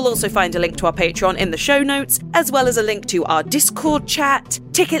 You'll also find a link to our Patreon in the show notes, as well as a link to our Discord chat,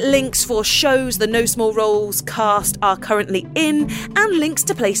 ticket links for shows the No Small Roles cast are currently in, and links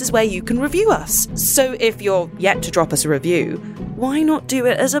to places where you can review us. So if you're yet to drop us a review, why not do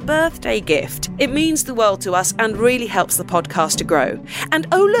it as a birthday gift? It means the world to us and really helps the podcast to grow. And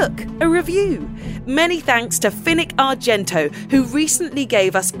oh look, a review. Many thanks to Finnick Argento, who recently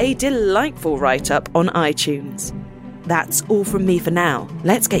gave us a delightful write-up on iTunes. That's all from me for now.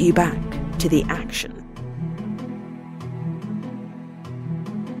 Let's get you back to the action.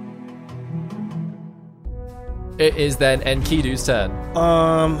 It is then Enkidu's turn.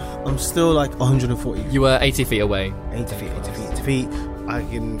 I'm still like 140. You were 80 feet away. 80 feet. I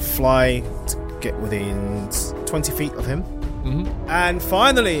can fly to get within 20 feet of him. Mm-hmm. And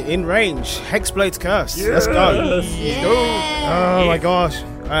finally, in range, Hexblade's cursed. Yes. Let's go. Oh my gosh.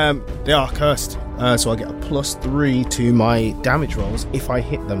 They are cursed. So I get a +3 to my damage rolls if I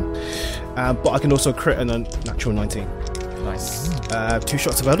hit them. But I can also crit on a natural 19. Nice. 2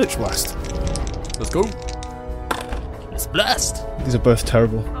 shots of Eldritch Blast. Let's go. Let's blast. These are both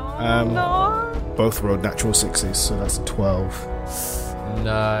terrible. Both rolled natural 6s, so that's a 12.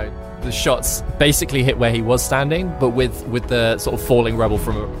 No. The shots basically hit where he was standing, but with the sort of falling rubble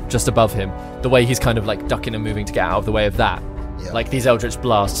from just above him, the way he's kind of like ducking and moving to get out of the way of that. Yeah. Like these Eldritch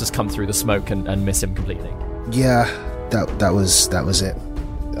Blasts just come through the smoke and miss him completely. Yeah, that was it.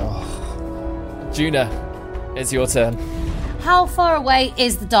 Oh. Juna, it's your turn. How far away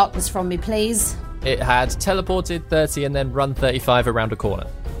is the darkness from me, please? It had teleported 30 and then run 35 around a corner.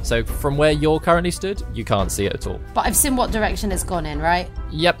 So from where you're currently stood, you can't see it at all. But I've seen what direction it's gone in, right?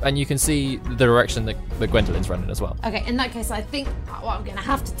 Yep, and you can see the direction that Gwendolyn's running as well. Okay, in that case, I think what I'm going to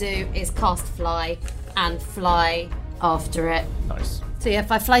have to do is cast Fly and fly after it. Nice. So yeah,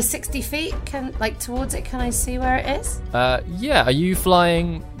 if I fly 60 feet towards it, can I see where it is? Yeah. Are you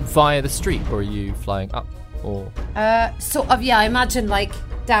flying via the street or are you flying up or? Sort of. Yeah, I imagine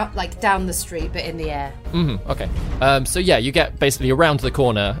down the street, but in the air. Mm-hmm. Okay. So yeah, you get basically around the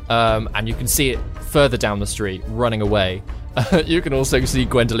corner, and you can see it further down the street, running away. You can also see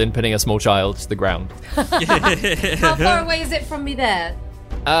Gwendolyn pinning a small child to the ground. How far away is it from me there?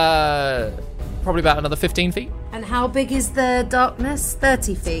 Probably about another 15 feet. And how big is the darkness?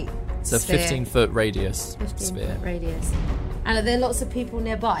 30 feet. It's a 15-foot radius. 15-foot radius. And are there lots of people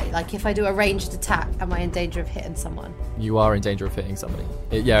nearby? Like, if I do a ranged attack, am I in danger of hitting someone? You are in danger of hitting somebody.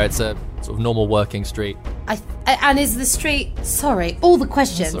 It's a sort of normal working street. And is the street... Sorry, all the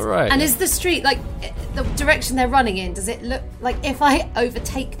questions. That's all right. And is the street, like, the direction they're running in, does it look... Like, if I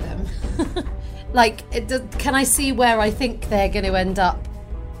overtake them, can I see where I think they're going to end up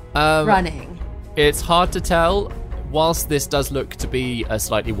running? It's hard to tell. Whilst this does look to be a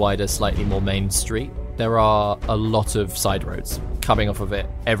slightly wider, slightly more main street, there are a lot of side roads coming off of it,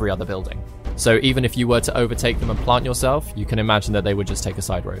 every other building. So even if you were to overtake them and plant yourself, you can imagine that they would just take a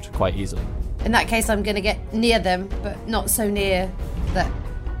side road quite easily. In that case, I'm going to get near them, but not so near that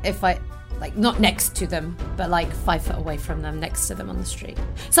if I... Like, not next to them, but like 5 foot away from them, next to them on the street.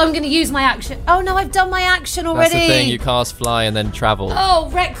 So I'm going to use my action. Oh no, I've done my action already. That's the thing, you cast fly and then travel. Oh,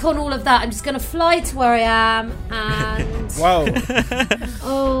 retcon all of that. I'm just going to fly to where I am and... Whoa.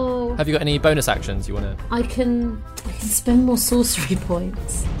 Oh. Have you got any bonus actions you want to... I can spend more sorcery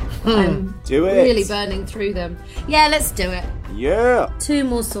points. Do it. Really burning through them. Yeah, let's do it. Yeah. 2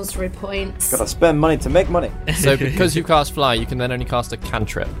 more sorcery points. Gotta spend money to make money. So because you cast fly, you can then only cast a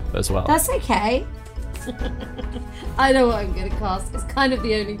cantrip as well. That's okay. I know what I'm going to cast. It's kind of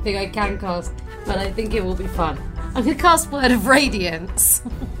the only thing I can cast, but I think it will be fun. I'm going to cast Word of Radiance.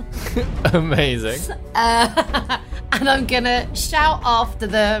 Amazing. And I'm going to shout after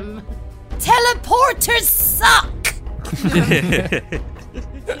them, teleporters suck!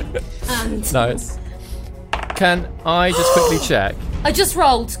 And nice. Can I just quickly check? I just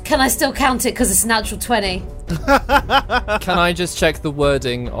rolled. Can I still count it because it's a natural 20? Can I just check the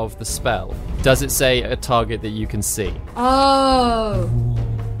wording of the spell? Does it say a target that you can see? Oh.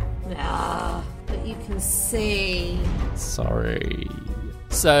 That you can see. Sorry.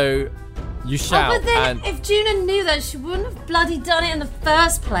 So, you shout but then and... if Juna knew that, she wouldn't have bloody done it in the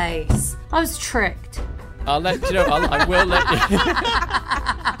first place. I was tricked. I will let you.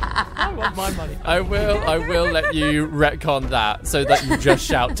 I want my money. I will let you retcon that so that you just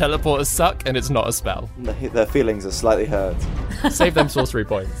shout teleporters suck and it's not a spell. Their feelings are slightly hurt. Save them sorcery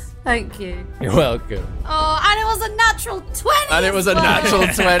points. Thank you. You're welcome. Oh, and it was a natural 20. And it was a natural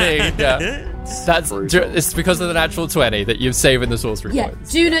 20. Yeah. It's because of the natural 20 that you're saving the sorcery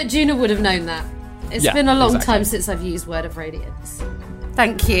points. Juna would have known that. It's been a long time since I've used Word of Radiance.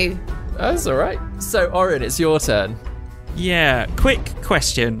 Thank you. That's all right. So, Orin, it's your turn. Yeah, quick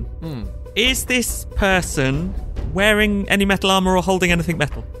question. Is this person wearing any metal armor or holding anything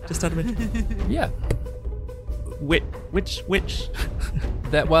metal? Just out of interest. Yeah. Which?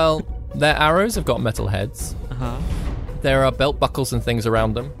 Their arrows have got metal heads. Uh-huh. There are belt buckles and things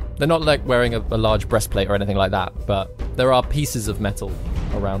around them. They're not like wearing a large breastplate or anything like that, but there are pieces of metal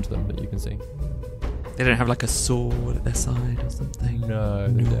around them that you can see. They don't have like a sword at their side or something? No,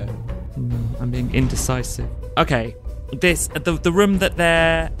 they don't. I'm being indecisive. Okay, the room that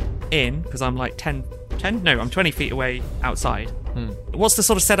they're in, because I'm like 10? No, I'm 20 feet away outside. What's the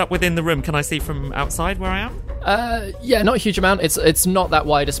sort of setup within the room? Can I see from outside where I am? Yeah, not a huge amount. It's not that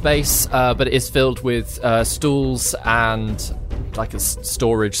wide a space, but it is filled with stools and like a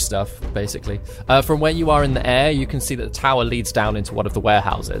storage stuff, basically. From where you are in the air, you can see that the tower leads down into one of the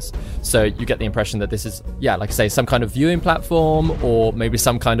warehouses. So you get the impression that this is, like I say, some kind of viewing platform, or maybe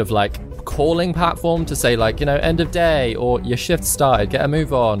some kind of like calling platform to say like, end of day, or your shift started, get a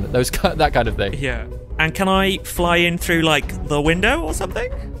move on, that kind of thing. Yeah. And can I fly in through like the window or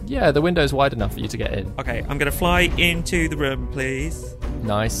something? Yeah, the window's wide enough for you to get in. Okay, I'm going to fly into the room, please.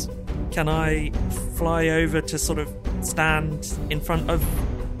 Nice. Can I fly over to sort of stand in front of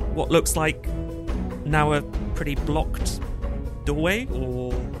what looks like now a pretty blocked doorway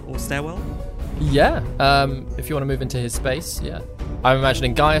or stairwell? Yeah, if you want to move into his space, yeah. I'm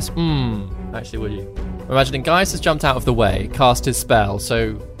imagining Gaius... actually, would you? I'm imagining Gaius has jumped out of the way, cast his spell,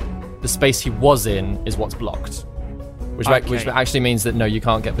 so the space he was in is what's blocked. Which actually means that, no, you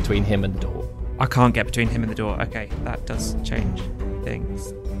can't get between him and the door. I can't get between him and the door. Okay, that does change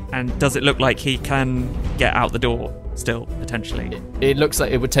things. And does it look like he can get out the door still, potentially? It looks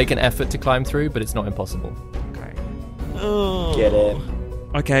like it would take an effort to climb through, but it's not impossible. Okay. Oh. Get in.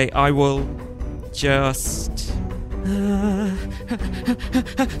 Okay, I will just...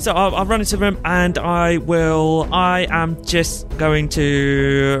 So I'll run into the room and I am just going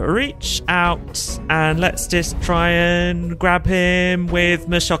to reach out and let's just try and grab him with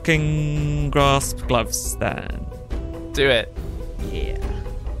my shocking grasp gloves then. Do it. Yeah.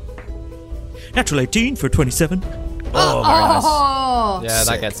 Natural 18 for 27. Oh, very nice. Yeah,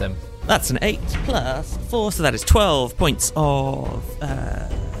 that gets him. That's an 8 plus 4, so that is 12 points of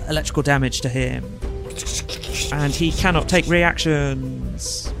electrical damage to him. And he cannot take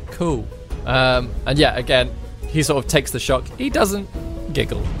reactions. Cool. And yeah, again, he sort of takes the shock. He doesn't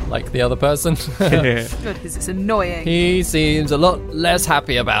giggle like the other person. Good, because it's annoying. He seems a lot less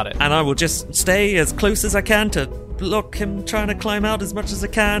happy about it. And I will just stay as close as I can to block him trying to climb out as much as I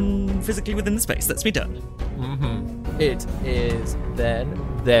can physically within the space. That's me done. It is then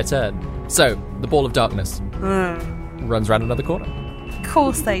their turn. So, the ball of darkness runs around another corner. Of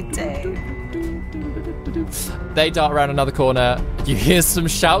course they do. They dart around another corner. You hear some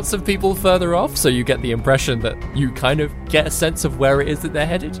shouts of people further off, so you get the impression that you kind of get a sense of where it is that they're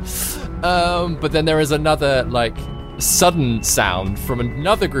headed. But then there is another, like, sudden sound from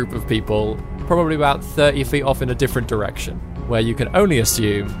another group of people, probably about 30 feet off in a different direction, where you can only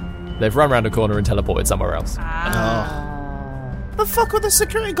assume they've run around a corner and teleported somewhere else. The fuck were the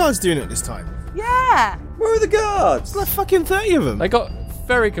security guards doing at this time? Yeah. Where are the guards? There's like fucking 30 of them. They got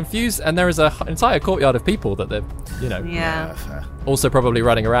very confused, and there is an entire courtyard of people that they're, Yeah. also probably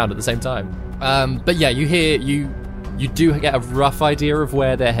running around at the same time. But yeah, you do get a rough idea of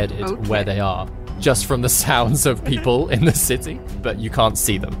where they're headed, where they are, just from the sounds of people in the city, but you can't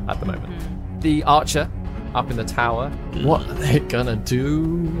see them at the moment. The archer up in the tower, what are they gonna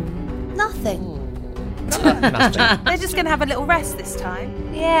do? Nothing. Nothing. They're just going to have a little rest this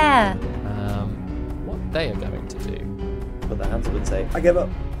time. Yeah. What they are going to do, Put their hands up and say, I give up.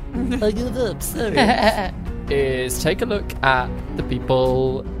 I give up, sorry. is take a look at the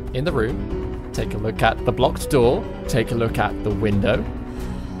people in the room, take a look at the blocked door, take a look at the window,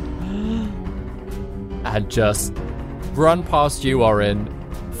 and just run past you, Orin,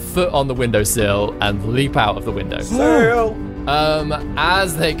 foot on the windowsill, and leap out of the window. Sail!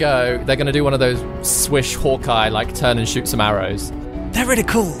 As they go, they're going to do one of those swish Hawkeye, like turn and shoot some arrows. They're really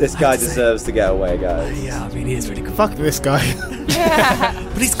cool. This guy deserves to get away, guys. Yeah, I mean, he is really cool. Fuck this guy.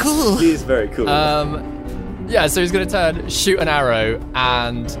 But he's cool. He is very cool. Yeah, so he's going to turn, shoot an arrow,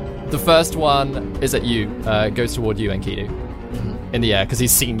 and the first one is at you, goes toward you, Enkidu, in the air, because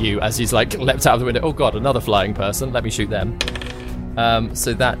he's seen you as he's, like, leapt out of the window. Oh, God, another flying person. Let me shoot them.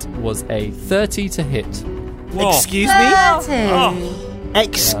 So that was a 30 to hit. Whoa. Excuse me? Oh.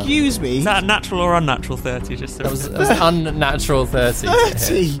 Excuse me? Is that a natural or unnatural 30? Just so That was unnatural 30.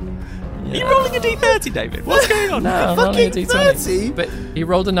 30? Are you rolling a d30, David? What's going on? No, I'm rolling a Fucking d20. 30? But he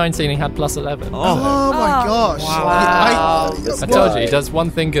rolled a 19, he had plus 11. Oh my gosh. Wow. I I told you, he does one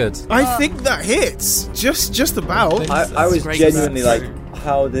thing good. I think that hits. Just about. I was genuinely like,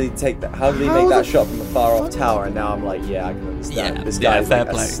 how did he take that? How did he make that shot from a far off tower? And now I'm like, yeah, I can understand. Yeah, This guy's fair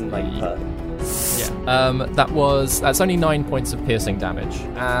like play. a sniper. That's only 9 points of piercing damage,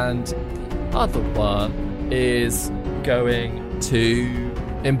 and the other one is going to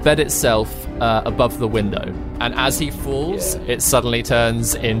embed itself above the window, and as he falls, it suddenly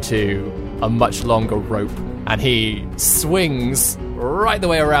turns into a much longer rope, and he swings right the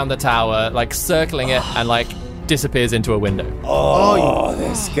way around the tower, like circling it, and like disappears into a window. Oh,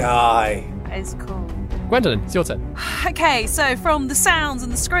 this guy. That is cool. Gwendolyn, it's your turn. Okay, so from the sounds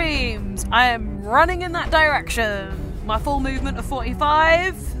and the screams, I am running in that direction. My full movement of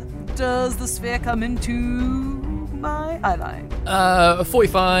 45. Does the sphere come into my eye line?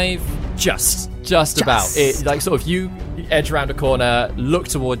 45, just about. It, like, sort of, you edge around a corner, look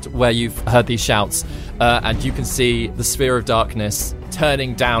toward where you've heard these shouts, and you can see the sphere of darkness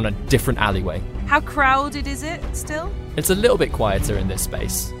turning down a different alleyway. How crowded is it still? It's a little bit quieter in this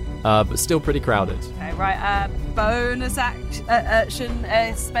space, but still pretty crowded. Okay, right. Bonus action,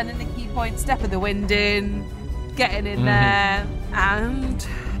 spending the key point, step of the wind in, getting in there, and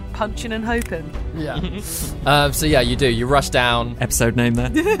punching and hoping. Yeah. So yeah, you do. You rush down. Episode name there.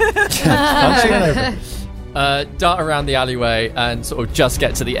 Punching and hoping. Dart around the alleyway and sort of just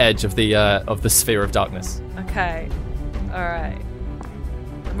get to the edge of the sphere of darkness. Okay. All right.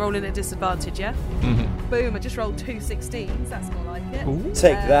 I'm rolling at disadvantage, yeah? Boom, I just rolled 2 16s. That's more like it. Ooh.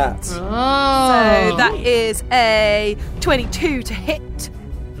 Take that. So that is a 22 to hit.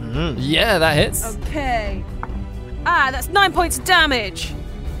 Yeah, that hits. Okay. That's 9 points of damage.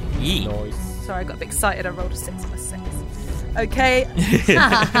 Nice. Sorry, I got a bit excited. I rolled a 6 plus 6. Okay.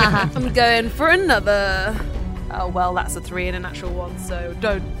 I'm going for another. Oh, well, that's a 3 and a natural 1, so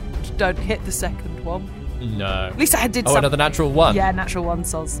don't hit the second one. No. At least I did Oh, another natural 1? Yeah, natural 1,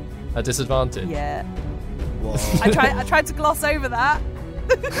 soz. A disadvantage? Yeah. Whoa. I tried to gloss over that.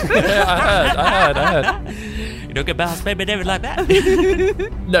 Yeah, I heard. You don't get bounce, baby, David, like that.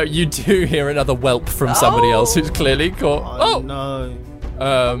 No, you do hear another whelp from somebody else who's clearly caught. Oh no.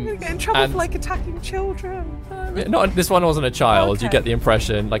 I'm going to get in trouble for, like, attacking children. This one wasn't a child. Okay. You get the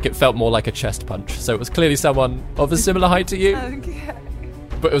impression, like, it felt more like a chest punch. So it was clearly someone of a similar height to you. Okay.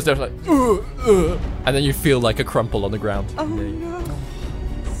 But it was definitely like, and then you feel like a crumple on the ground. Oh, no.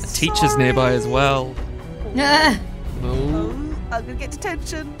 The teacher's nearby as well. Oh, I'm gonna get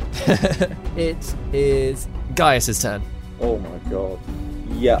detention. It is Gaius's turn. Oh my god.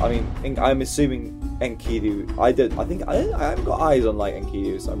 Yeah, I mean, I'm assuming Enkidu. I haven't got eyes on like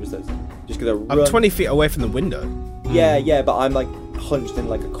Enkidu, so I'm just gonna run. I'm 20 feet away from the window. Yeah, but I'm like hunched in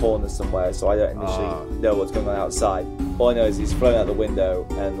like a corner somewhere, so I don't initially know what's going on outside. All I know is he's flown out the window,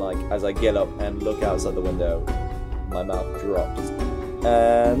 and like as I get up and look outside the window, my mouth drops,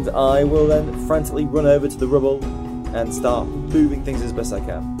 and I will then frantically run over to the rubble and start moving things as best I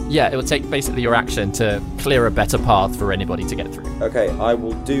can. Yeah, it will take basically your action to clear a better path for anybody to get through. Okay, I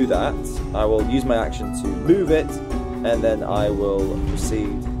will do that. I will use my action to move it, and then I will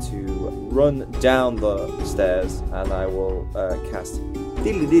proceed to run down the stairs, and I will cast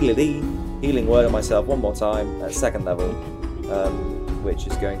Diddly-Diddly-Dee, Healing Word on myself one more time at 2nd level, which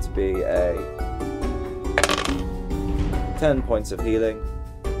is going to be a 10 points of healing.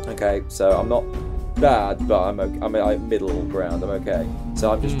 Okay, so I'm not bad, but I'm okay. I'm like middle ground. I'm okay.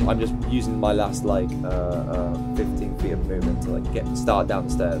 So I'm just using my last 15 feet of movement to start down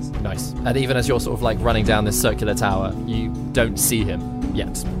the stairs. Nice. And even as you're sort of running down this circular tower, you don't see him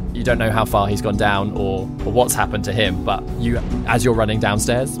yet. You don't know how far he's gone down or what's happened to him, but as you're running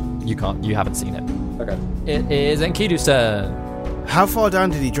downstairs, you haven't seen him. Okay. It is Enkidu's turn. How far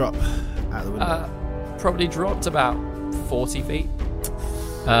down did he drop out of the window? Probably dropped about 40 feet.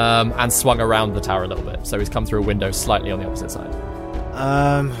 And swung around the tower a little bit, so he's come through a window slightly on the opposite side.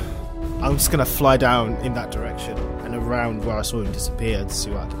 I'm just gonna fly down in that direction and around where I saw him disappear to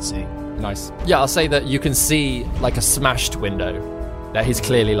see what I can see. Nice. Yeah, I'll say that you can see a smashed window that he's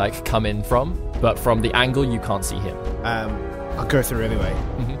clearly come in from, but from the angle you can't see him. I'll go through anyway.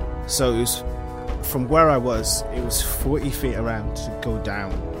 Mm-hmm. So it was from where I was, it was 40 feet around to go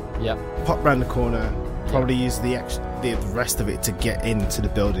down. Yeah. Pop round the corner. Probably use the rest of it to get into the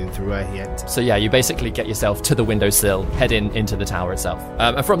building through where he entered. So yeah, you basically get yourself to the windowsill, head into the tower itself.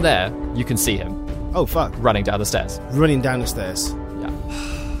 And from there, you can see him. Oh, fuck. Running down the stairs. Running down the stairs. Yeah.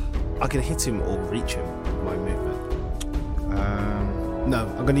 I can hit him or reach him with my movement. No,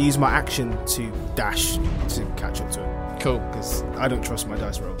 I'm going to use my action to dash to catch up to him. Cool. Because I don't trust my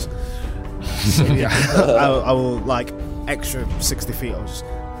dice rolls. So yeah, I will extra 60 feet, I'll just...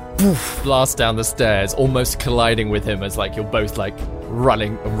 blast down the stairs, almost colliding with him as you're both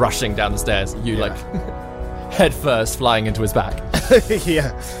rushing down the stairs. You head first, flying into his back.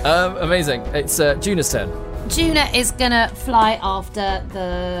 Yeah. Amazing. It's Juna's turn. Juna is gonna fly after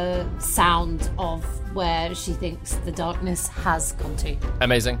the sound of where she thinks the darkness has gone to.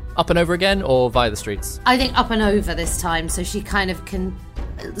 Amazing. Up and over again, or via the streets? I think up and over this time, so she kind of can.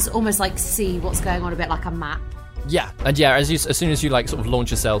 It's almost see what's going on, a bit like a map. Yeah, and yeah, as soon as you sort of launch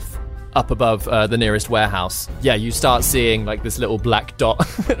yourself up above the nearest warehouse, yeah, you start seeing this little black dot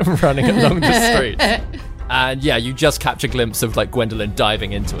running along the street. And yeah, you just catch a glimpse of Gwendolyn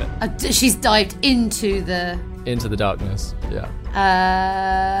diving into it. She's dived into the darkness. Yeah.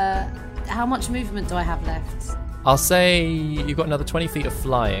 How much movement do I have left? I'll say you've got another 20 feet of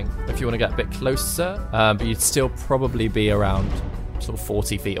flying if you want to get a bit closer, but you'd still probably be around sort of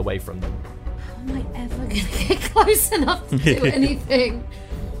 40 feet away from them. Am I ever going to get close enough to do anything?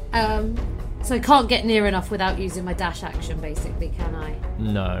 So I can't get near enough without using my dash action, basically, can I?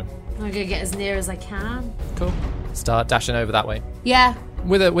 No. I'm going to get as near as I can. Cool. Start dashing over that way. Yeah.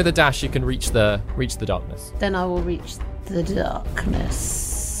 With a dash, you can reach the darkness. Then I will reach the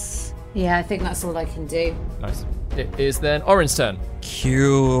darkness. Yeah, I think that's all I can do. Nice. It is then Orin's turn.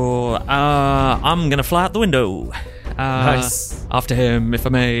 Cool. I'm going to fly out the window. Nice. After him, if I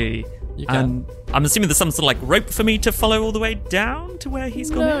may. You can. And I'm assuming there's some sort of rope for me to follow all the way down to where he's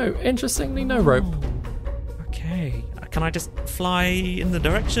gone. No, interestingly, no rope. Okay. Can I just fly in the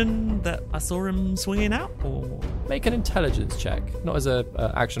direction that I saw him swinging out? Or make an intelligence check, not as a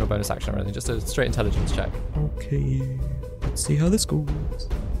action or bonus action or anything, just a straight intelligence check. Okay. Let's see how this goes.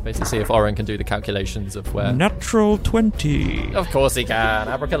 Basically, see if Orin can do the calculations of where. Natural 20. Of course he can.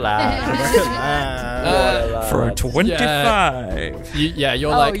 Abracadabra. For a 25. Yeah.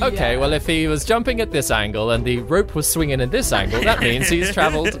 You're okay, well, if he was jumping at this angle and the rope was swinging in this angle, that means he's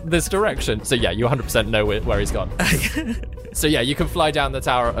travelled this direction. So, yeah, you 100% know where he's gone. So, yeah, you can fly down the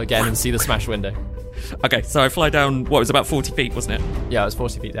tower again and see the smashed window. Okay, so I fly down, what was about 40 feet, wasn't it? Yeah, it was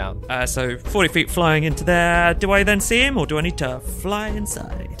 40 feet down. So 40 feet flying into there. Do I then see him, or do I need to fly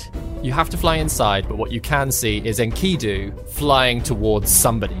inside? You have to fly inside, but what you can see is Enkidu flying towards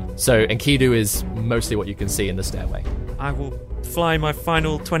somebody. So Enkidu is mostly what you can see in the stairway. I will fly my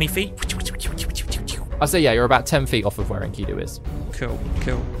final 20 feet. I'll say, yeah, you're about 10 feet off of where Enkidu is. Cool.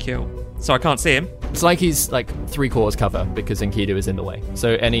 So I can't see him. It's like he's like 3/4 cover because Enkidu is in the way.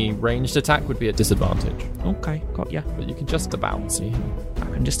 So any ranged attack would be at disadvantage. Okay, got ya. But you can just about see him. I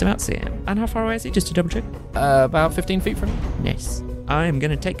can just about see him. And how far away is he? Just to double check. About 15 feet from him. Nice. I'm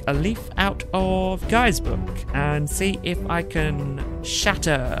going to take a leaf out of Guy's book and see if I can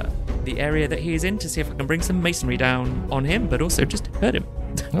shatter the area that he is in to see if I can bring some masonry down on him, but also just hurt him.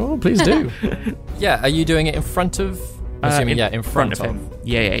 Oh, please do. Yeah, are you doing it in front of... Assuming, in front of him.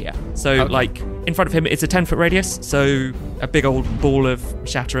 Yeah. So, okay. In front of him, it's a 10-foot radius, so a big old ball of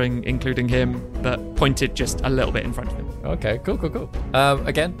shattering, including him, but pointed just a little bit in front of him. Okay, cool.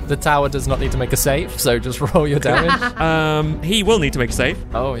 Again, the tower does not need to make a save, so just roll your damage. He will need to make a save.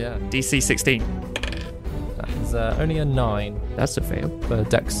 Oh, yeah. DC 16. That is only a 9. That's a fail. For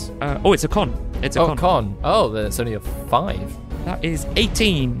Dex. It's a con. It's a con. Oh, then it's only a 5. That is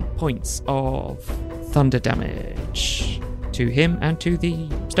 18 points of thunder damage to him and to the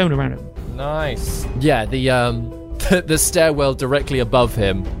stone around him. Nice. Yeah, the stairwell directly above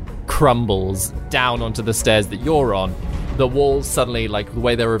him crumbles down onto the stairs that you're on. The walls suddenly, like the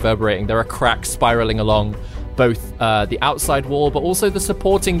way they're reverberating, there are cracks spiraling along both the outside wall, but also the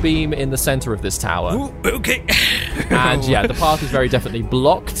supporting beam in the center of this tower. Ooh, okay. And yeah, the path is very definitely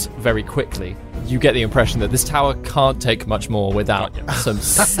blocked very quickly. You get the impression that this tower can't take much more without some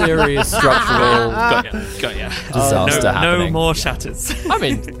serious structural disaster happening. No more shatters. I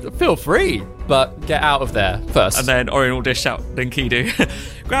mean, feel free, but get out of there first. And then Orin will just shout, Enkidu,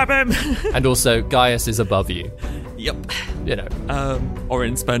 grab him! And also, Gaius is above you. Yep. You know.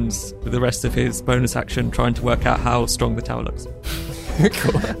 Orin spends the rest of his bonus action trying to work out how strong the tower looks.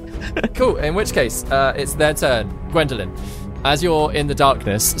 Cool. In which case, it's their turn. Gwendolyn, as you're in the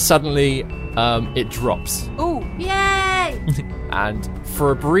darkness, suddenly it drops. Ooh, yay! And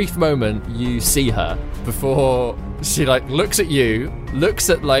for a brief moment, you see her before she looks at you, looks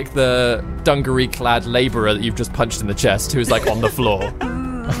at the dungaree-clad labourer that you've just punched in the chest, who's on the floor.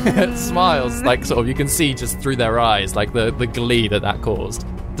 Smiles, you can see just through their eyes, the glee that caused.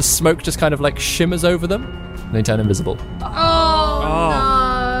 The smoke just kind of shimmers over them, and they turn invisible. Oh.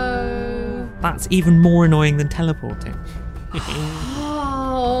 No! That's even more annoying than teleporting.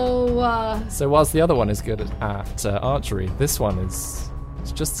 So whilst the other one is good at archery, this one is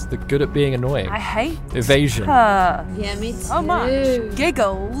just good at being annoying. I hate evasion. her. Yeah, me too. So much.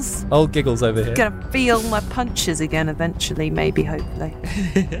 Giggles. Old Giggles over here. Gonna feel my punches again eventually, maybe, hopefully.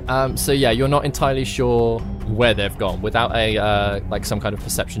 So yeah, you're not entirely sure where they've gone without a some kind of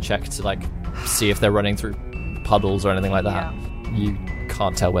perception check to see if they're running through puddles or anything like that. Yeah. You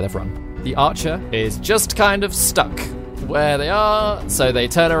can't tell where they've run. The archer is just kind of stuck where they are, so they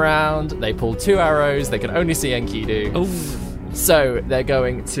turn around, they pull 2 arrows, they can only see Enkidu. Ooh. So they're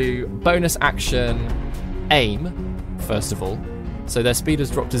going to bonus action aim, first of all. So their speed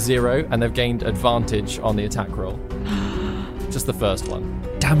has dropped to 0, and they've gained advantage on the attack roll. Just the first one.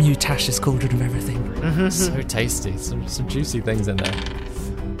 Damn you, Tasha's cauldron of everything. So tasty, some juicy things in there.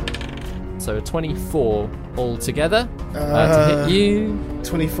 So a 24 altogether to hit you.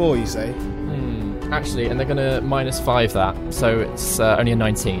 24, you say? Actually, and they're going to -5 that, so it's only a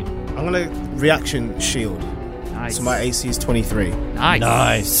 19. I'm going to reaction shield. Nice. So my AC is 23.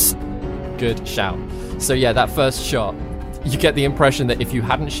 Nice. Good shout. So yeah, that first shot, you get the impression that if you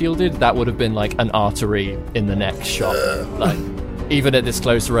hadn't shielded, that would have been an artery in the neck shot. Even at this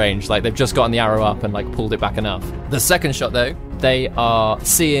close range, they've just gotten the arrow up and pulled it back enough. The second shot, though, they are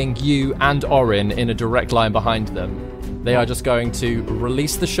seeing you and Orin in a direct line behind them. They are just going to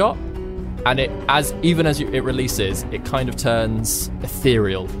release the shot. And it releases, it kind of turns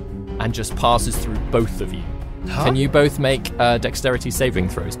ethereal and just passes through both of you. Huh? Can you both make dexterity saving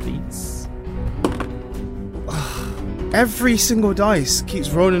throws, please? Every single dice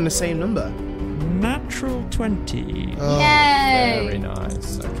keeps rolling the same number. Natural 20. Oh. Yay! Very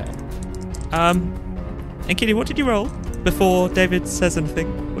nice. Okay. Enkidu, what did you roll before David says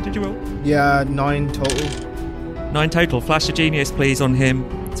anything? What did you roll? Yeah, 9 total. 9 total. Flash a genius, please, on him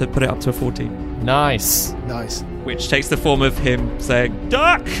to put it up to a 14. Nice. Which takes the form of him saying,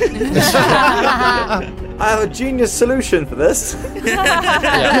 Duck! I have a genius solution for this.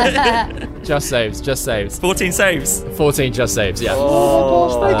 Yeah. Just saves. 14 saves. 14 just saves, yeah. Oh,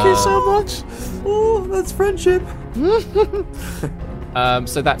 gosh, thank you so much. Oh, that's friendship.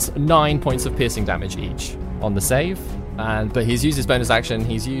 So that's 9 points of piercing damage each on the save. But he's used his bonus action.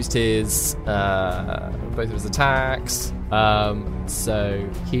 He's used his both of his attacks. So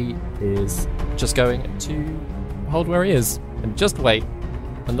he is just going to hold where he is and just wait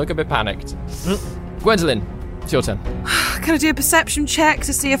and look a bit panicked. Gwendolyn, it's your turn. Can I do a perception check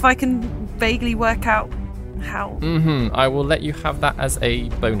to see if I can vaguely work out How? I will let you have that as a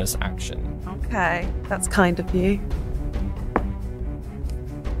bonus action. Okay, that's kind of you.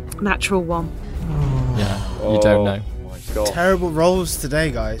 Natural 1. Yeah, you don't know. My God. Terrible rolls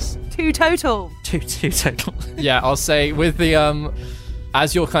today, guys. 2 total. Two total. Yeah, I'll say with the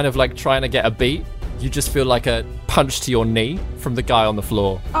as you're kind of like trying to get a beat, you just feel like a punch to your knee from the guy on the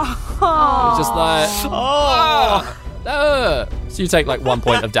floor. Oh. It's just like so you take like 1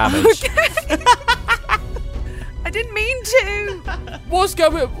 point of damage. I didn't mean to. What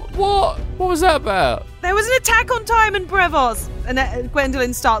was that about? There was an attack on time in Brevos. And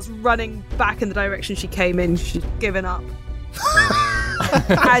Gwendolyn starts running back in the direction she came in. She's given up.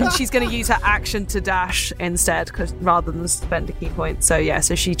 And she's going to use her action to dash instead, rather than spend a key point. So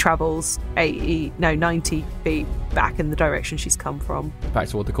so she travels 90 feet back in the direction she's come from. Back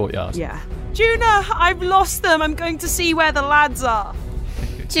toward the courtyard. Yeah. Juna, I've lost them. I'm going to see where the lads are.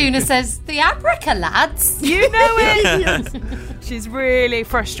 Juna says, the Abraca lads. You know it. She's really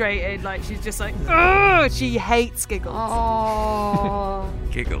frustrated. Like, she's just like, oh, she hates Giggles. Oh.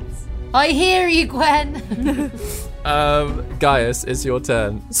 Giggles. I hear you, Gwen. Gaius, it's your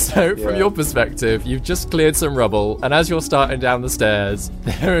turn. So, from your perspective, you've just cleared some rubble, and as you're starting down the stairs,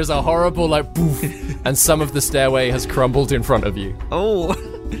 there is a horrible, like, poof, and some of the stairway has crumbled in front of you. Oh,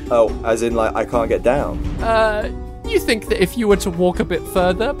 as in, like, I can't get down? You think that if you were to walk a bit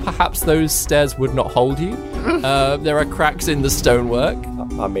further, perhaps those stairs would not hold you. There are cracks in the stonework.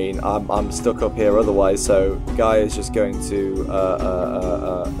 I mean, I'm stuck up here otherwise, so Guy is just going to,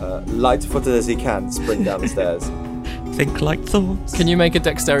 light-footed as he can, sprint down the stairs. Think like thoughts. Can you make a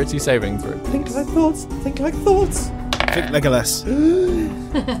dexterity saving throw? Think like thoughts. Think like thoughts. Think Legolas.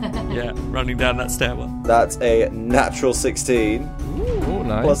 Yeah, running down that stairwell. That's a natural 16. Ooh,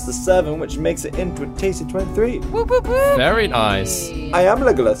 nice. Plus the 7, which makes it into a tasty 23. Whoop, whoop, whoop. Very nice. I am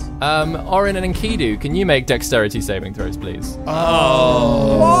Legolas. Orin and Enkidu, can you make dexterity saving throws, please?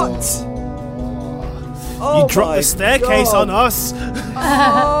 Oh. What? You dropped the staircase on us.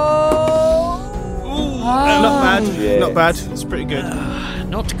 Not bad. Yes. Not bad. It's pretty good.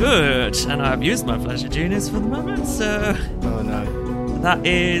 Not good. And I've used my Flesh of Juniors for the moment, so... Oh, no. That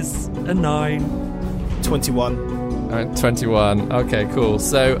is a 9. 21. 21. Okay, cool.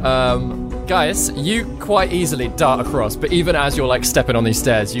 So, Gaius, you quite easily dart across, but even as you're, like, stepping on these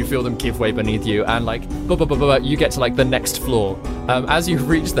stairs, you feel them give way beneath you, and, like, you get to, like, the next floor. As you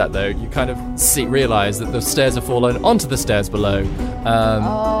reach that, though, you kind of realize that the stairs have fallen onto the stairs below.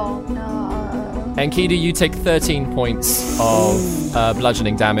 Oh, no. Enkidu, you take 13 points of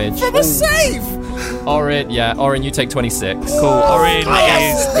bludgeoning damage. For the save! Orin, you take 26. Cool. Orin is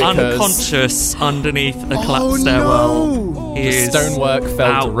Because- unconscious underneath a collapsed stairwell. No. He The is stonework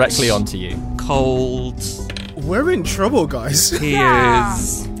fell out, directly onto you. cold. We're in trouble, guys. He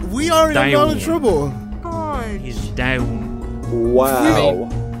is We are in a lot of Down. trouble. he's down. Wow.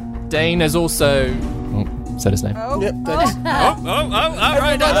 Dane has also... Oh, said his name. Yep, thanks. All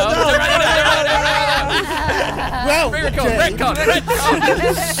right. Well, Redcon.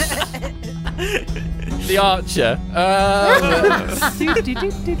 The archer.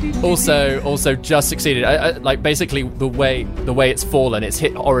 Also just succeeded. Like basically the way it's fallen, it's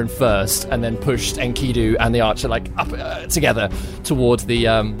hit Orin first, and then pushed Enkidu and the archer like up together towards the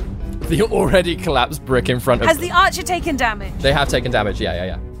already collapsed brick in front of Has them. the archer taken damage? They have taken damage.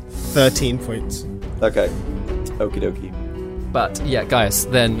 Yeah. 13 points. Okay. Okie dokie. But yeah, Gaius.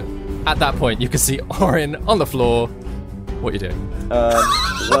 Then at that point, you can see Orin on the floor. What are you doing?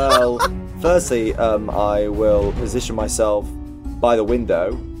 Well, firstly, I will position myself by the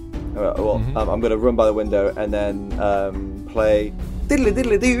window. I'm going to run by the window and then play diddly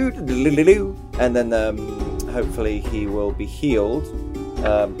diddly doo diddly doo, and then hopefully he will be healed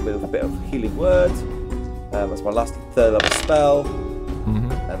with a bit of healing word. That's my last 3rd level spell,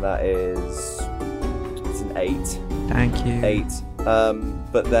 and that is it's an 8. Thank you. 8.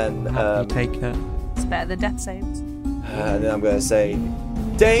 But then You take it. It's better than death saves. and then I'm going to say,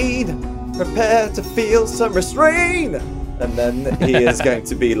 Dane, prepare to feel some restraint. And then he is going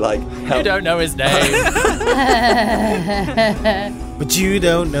to be like, help. You don't know his name. But you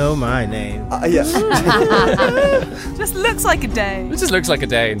don't know my name. Yeah. Just looks like a Dane. It just looks like a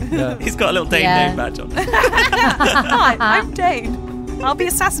Dane. Yeah. He's got a little Dane Yeah. name badge on. Hi, I'm Dane. I'll be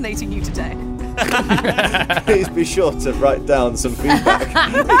assassinating you today. Please be sure to write down some feedback.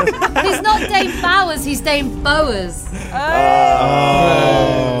 He's not Dame Bowers, he's Dame Bowers.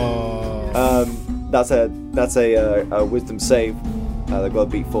 That's a wisdom save. They've got to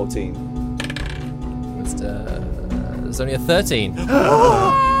beat 14. There's only a 13.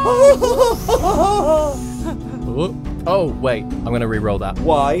 Oh, wait. I'm going to re-roll that.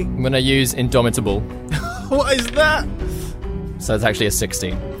 Why? I'm going to use Indomitable. What is that? So it's actually a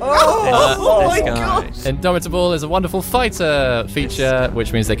 16. Oh my guy. god! Indomitable is a wonderful fighter feature,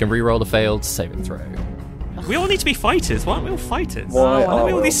 which means they can re-roll a failed saving throw. We all need to be fighters. Why aren't we all fighters? Why are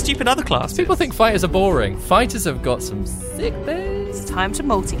we all are these stupid other classes? People think fighters are boring. Fighters have got some sick things. It's time to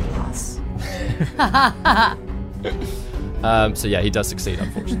multi-class. So yeah, he does succeed,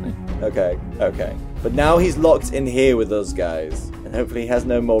 unfortunately. Okay. But now he's locked in here with us guys, and hopefully he has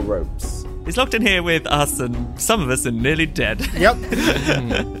no more ropes. He's locked in here with us, and some of us are nearly dead. Yep.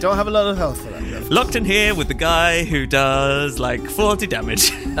 Don't have a lot of health for that. Locked in here with the guy who does like 40 damage.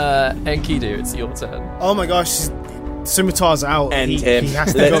 Enkidu, it's your turn. Oh my gosh, Scimitar's out. End he him.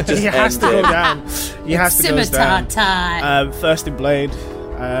 has to Let's go. just He has end to go him. down. He has to go Scimitar down. time. First in blade,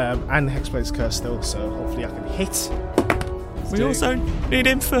 and Hexblade's curse still. So hopefully I can hit. We also need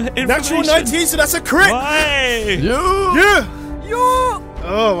him for information. Natural 19, so that's a crit. Why? Yeah.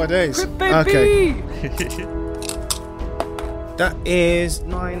 Oh my days. Okay. That is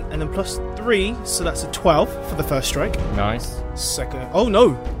 9 and then plus 3, so that's a 12 for the first strike. Nice. Second. Oh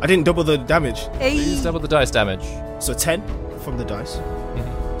no, I didn't double the damage. Please double the dice damage. So 10 from the dice,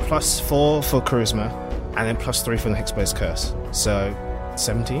 plus 4 for charisma, and then plus 3 from the Hexblade's curse. So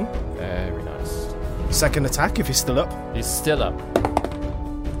 17. Very nice. Second attack if he's still up. He's still up.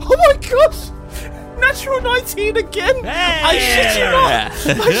 Oh my gosh! Natural 19 again! I shit you not!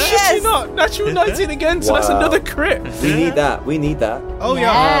 I shit you not! Natural 19 again, so that's Wow. another crit. We need that. Oh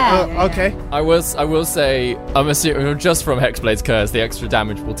Yeah. okay. I will say, I'm assuming just from Hexblade's curse, the extra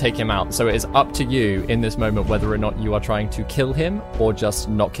damage will take him out. So it is up to you in this moment whether or not you are trying to kill him or just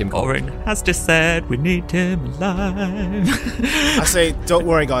knock him cold. Orin has just said we need him alive. I say, don't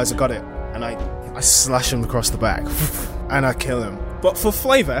worry guys, I got it. And I slash him across the back. And I kill him. But for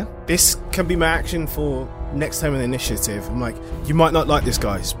flavour, this can be my action for next time in the initiative. I'm like, you might not like this,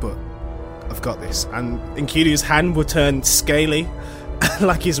 guys, but I've got this. And Enkidu's hand will turn scaly,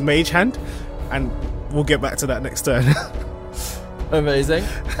 like his mage hand, and we'll get back to that next turn. Amazing.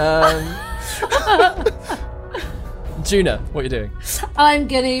 Juna, what are you doing? I'm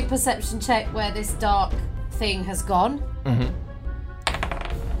going to perception check where this dark thing has gone.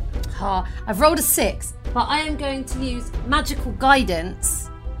 I've rolled a 6, but I am going to use magical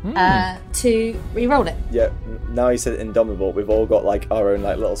guidance to re-roll it. Yeah, now you said indomitable, we've all got like our own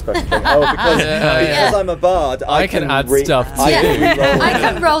like little special thing. Oh, because I'm a bard, I can add stuff too. I can re-roll I it.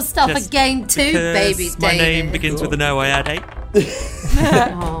 can roll stuff Just again too, baby My David. name begins with an O, I add 8.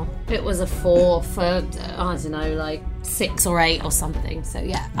 Oh, it was a 4 for, I don't know, like 6 or 8 or something. So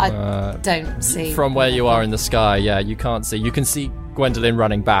yeah, I don't see. From where you are in the sky, yeah, you can't see. You can see Gwendolyn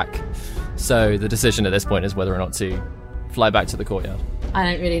running back. So the decision at this point is whether or not to fly back to the courtyard. I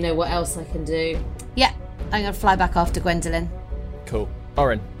don't really know what else I can do. Yeah, I'm going to fly back after Gwendolyn. Cool.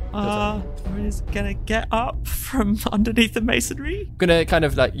 Orin. Orin is gonna get up from underneath the masonry. Gonna kind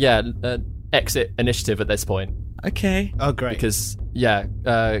of like, exit initiative at this point. Okay. Oh, great. Because,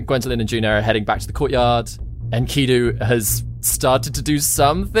 Gwendolyn and Juna are heading back to the courtyard. Enkidu has started to do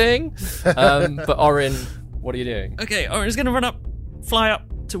something. But Orin, what are you doing? Okay, Orin's gonna fly up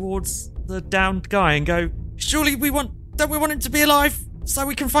towards the downed guy and go, surely don't we want him to be alive so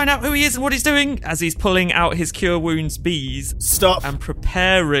we can find out who he is and what he's doing? As he's pulling out his Cure Wounds bees. Stop. And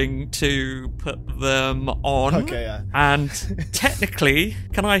preparing to put them on. Okay, yeah. And technically,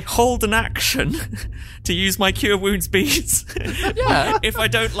 can I hold an action to use my Cure Wounds bees? Yeah. If I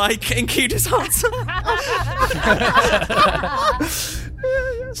don't like Enkidu's answer?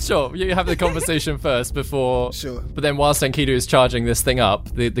 Sure, you have the conversation first before... Sure. But then whilst Enkidu is charging this thing up,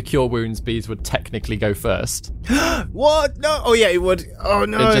 the Cure Wounds bees would technically go first. What? No. Oh yeah, it would. Oh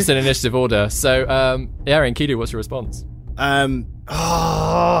no. Just in initiative order. So, Enkidu, what's your response?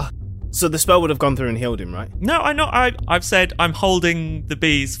 So the spell would have gone through and healed him, right? No, I know. I've said I'm holding the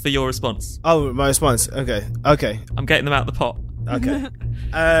bees for your response. Oh, my response. Okay. I'm getting them out of the pot. Okay.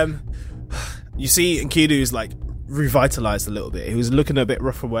 You see Enkidu's like revitalized a little bit. He was looking a bit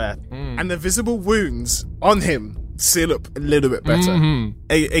rough and wear. And the visible wounds on him seal up a little bit better.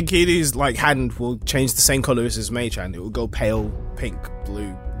 Enkidu's like hand will change the same color as his mage hand. It will go pale pink,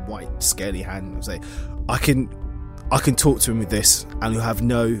 blue, white, scaly hand. It'll say, I can talk to him with this, and he'll have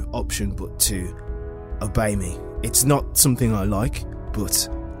no option but to obey me. It's not something I like, but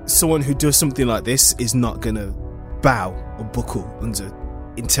someone who does something like this is not gonna bow or buckle under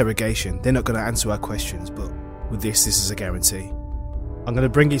interrogation. They're not gonna answer our questions, but with this is a guarantee. I'm gonna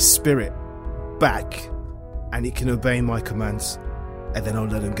bring his spirit back, and it can obey my commands, and then I'll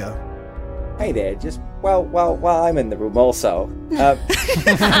let him go. Hey there, just while I'm in the room also.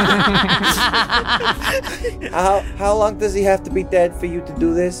 How long does he have to be dead for you to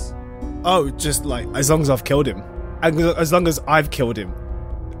do this? Oh, just like, as long as I've killed him. As long as I've killed him,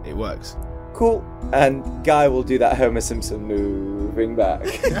 it works. Cool. And Guy will do that Homer Simpson moving back.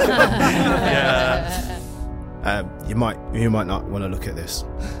 Yeah. You might not want to look at this.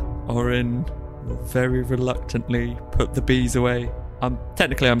 Orin will very reluctantly put the bees away. I'm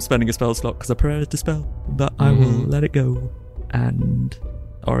spending a spell slot because I prepared to spell, but I will let it go. And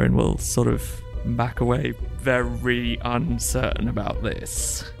Orin will sort of back away, very uncertain about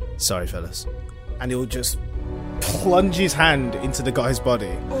this. Sorry, fellas. And he'll just plunge his hand into the guy's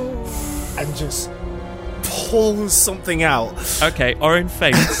body and just pulls something out. Okay, Orin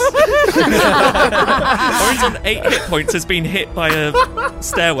faints. Orin's on 8 hit points, has been hit by a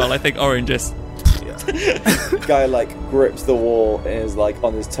stairwell. I think Orin just... Guy like grips the wall and is like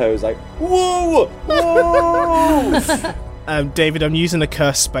on his toes, like, whoa, whoa. David, I'm using a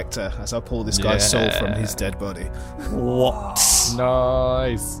cursed spectre as I pull this guy's soul from his dead body. What?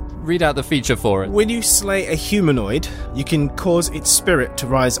 Nice. Read out the feature for it. When you slay a humanoid, you can cause its spirit to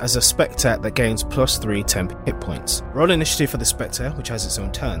rise as a spectre that gains +3 temp hit points. Roll initiative for the spectre, which has its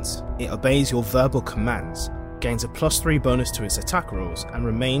own turns. It obeys your verbal commands, gains a +3 bonus to its attack rolls, and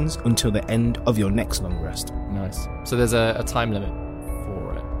remains until the end of your next long rest. Nice. So there's a time limit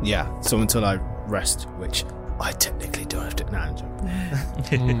for it. Yeah, so until I rest, which I technically don't have to. Nah,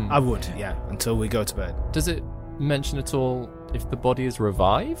 I would, yeah, until we go to bed. Does it mention at all if the body is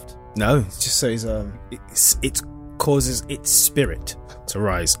revived? No, it just says it causes its spirit to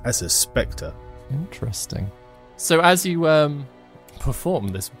rise as a spectre. Interesting. So as you perform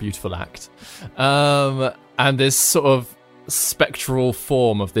this beautiful act, and this sort of spectral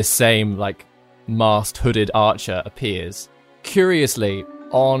form of this same like masked hooded archer appears, curiously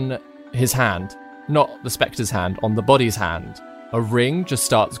on his hand, not the spectre's hand, on the body's hand, a ring just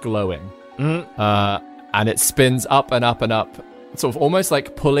starts glowing. And it spins up and up and up, sort of almost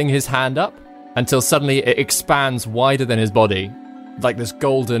like pulling his hand up, until suddenly it expands wider than his body, like this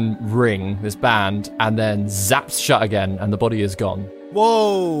golden ring, this band, and then zaps shut again, and the body is gone.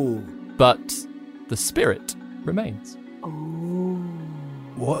 Whoa! But the spirit remains.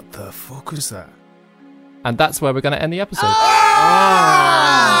 What the fuck was that? And that's where we're going to end the episode.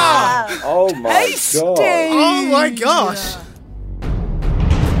 Oh my god. Oh my gosh!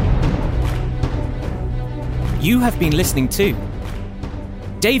 You have been listening to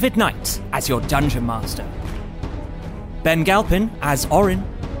David Knight as your Dungeon Master, Ben Galpin as Orin,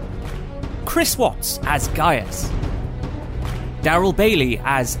 Chris Watts as Gaius, Daryl Bailey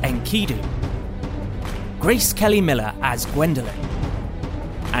as Enkidu, Grace Kelly Miller as Gwendolyn,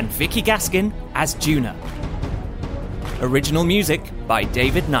 and Vicky Gaskin as Juna. Original music by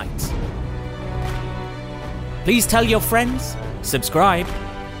David Knight. Please tell your friends, subscribe,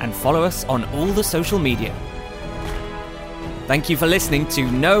 and follow us on all the social media. Thank you for listening to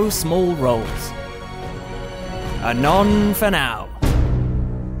No Small Roles. Anon for now.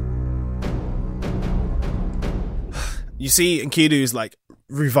 You see, Enkidu's like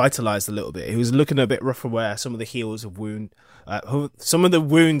revitalized a little bit. He was looking a bit rough and wear. Some of the heals have some of the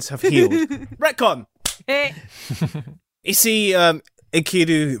wounds have healed. Retcon. You see,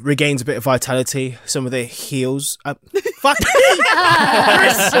 Enkidu regains a bit of vitality. Some of the heals. Fuck me!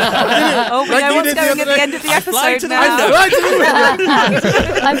 Oh, we know what's going at the end of the episode now.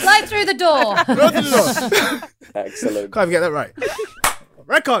 I'm flying through the door. Excellent. Can't even get that right.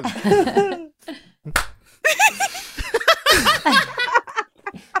 Retcon.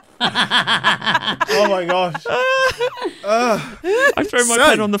 Oh my gosh. I throw my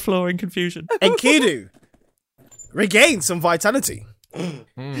pen on the floor in confusion. Enkidu regained some vitality.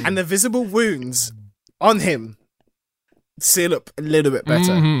 And the visible wounds on him seal up a little bit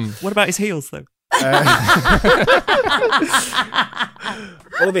better. What about his heels, though?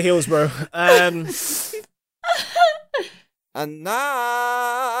 All the heels, bro.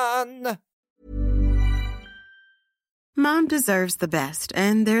 Anon. Mom deserves the best,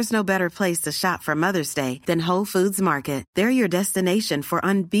 and there's no better place to shop for Mother's Day than Whole Foods Market. They're your destination for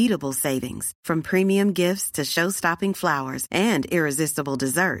unbeatable savings, from premium gifts to show-stopping flowers and irresistible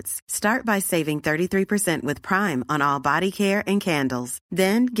desserts. Start by saving 33% with Prime on all body care and candles.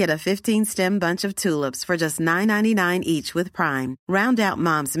 Then get a 15-stem bunch of tulips for just $9.99 each with Prime. Round out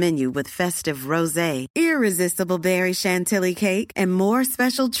Mom's menu with festive rosé, irresistible berry chantilly cake, and more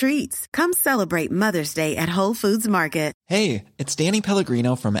special treats. Come celebrate Mother's Day at Whole Foods Market. Hey, it's Danny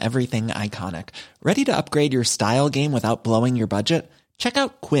Pellegrino from Everything Iconic. Ready to upgrade your style game without blowing your budget? Check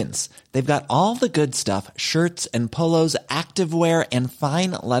out Quince. They've got all the good stuff, shirts and polos, activewear, and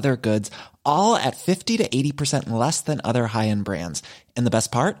fine leather goods, all at 50 to 80% less than other high-end brands. And the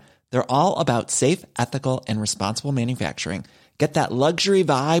best part? They're all about safe, ethical, and responsible manufacturing. Get that luxury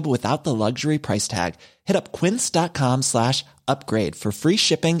vibe without the luxury price tag. Hit up quince.com/upgrade for free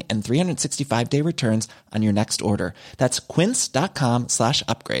shipping and 365-day returns on your next order. That's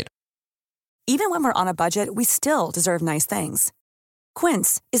quince.com/upgrade. Even when we're on a budget, we still deserve nice things.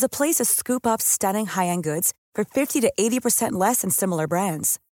 Quince is a place to scoop up stunning high-end goods for 50 to 80% less than similar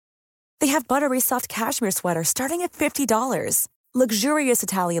brands. They have buttery soft cashmere sweaters starting at $50, luxurious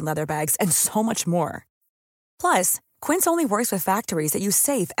Italian leather bags, and so much more. Plus, Quince only works with factories that use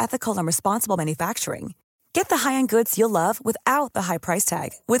safe, ethical, and responsible manufacturing. Get the high-end goods you'll love without the high price tag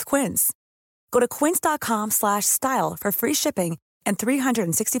with Quince. Go to quince.com/style for free shipping and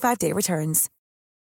 365-day returns.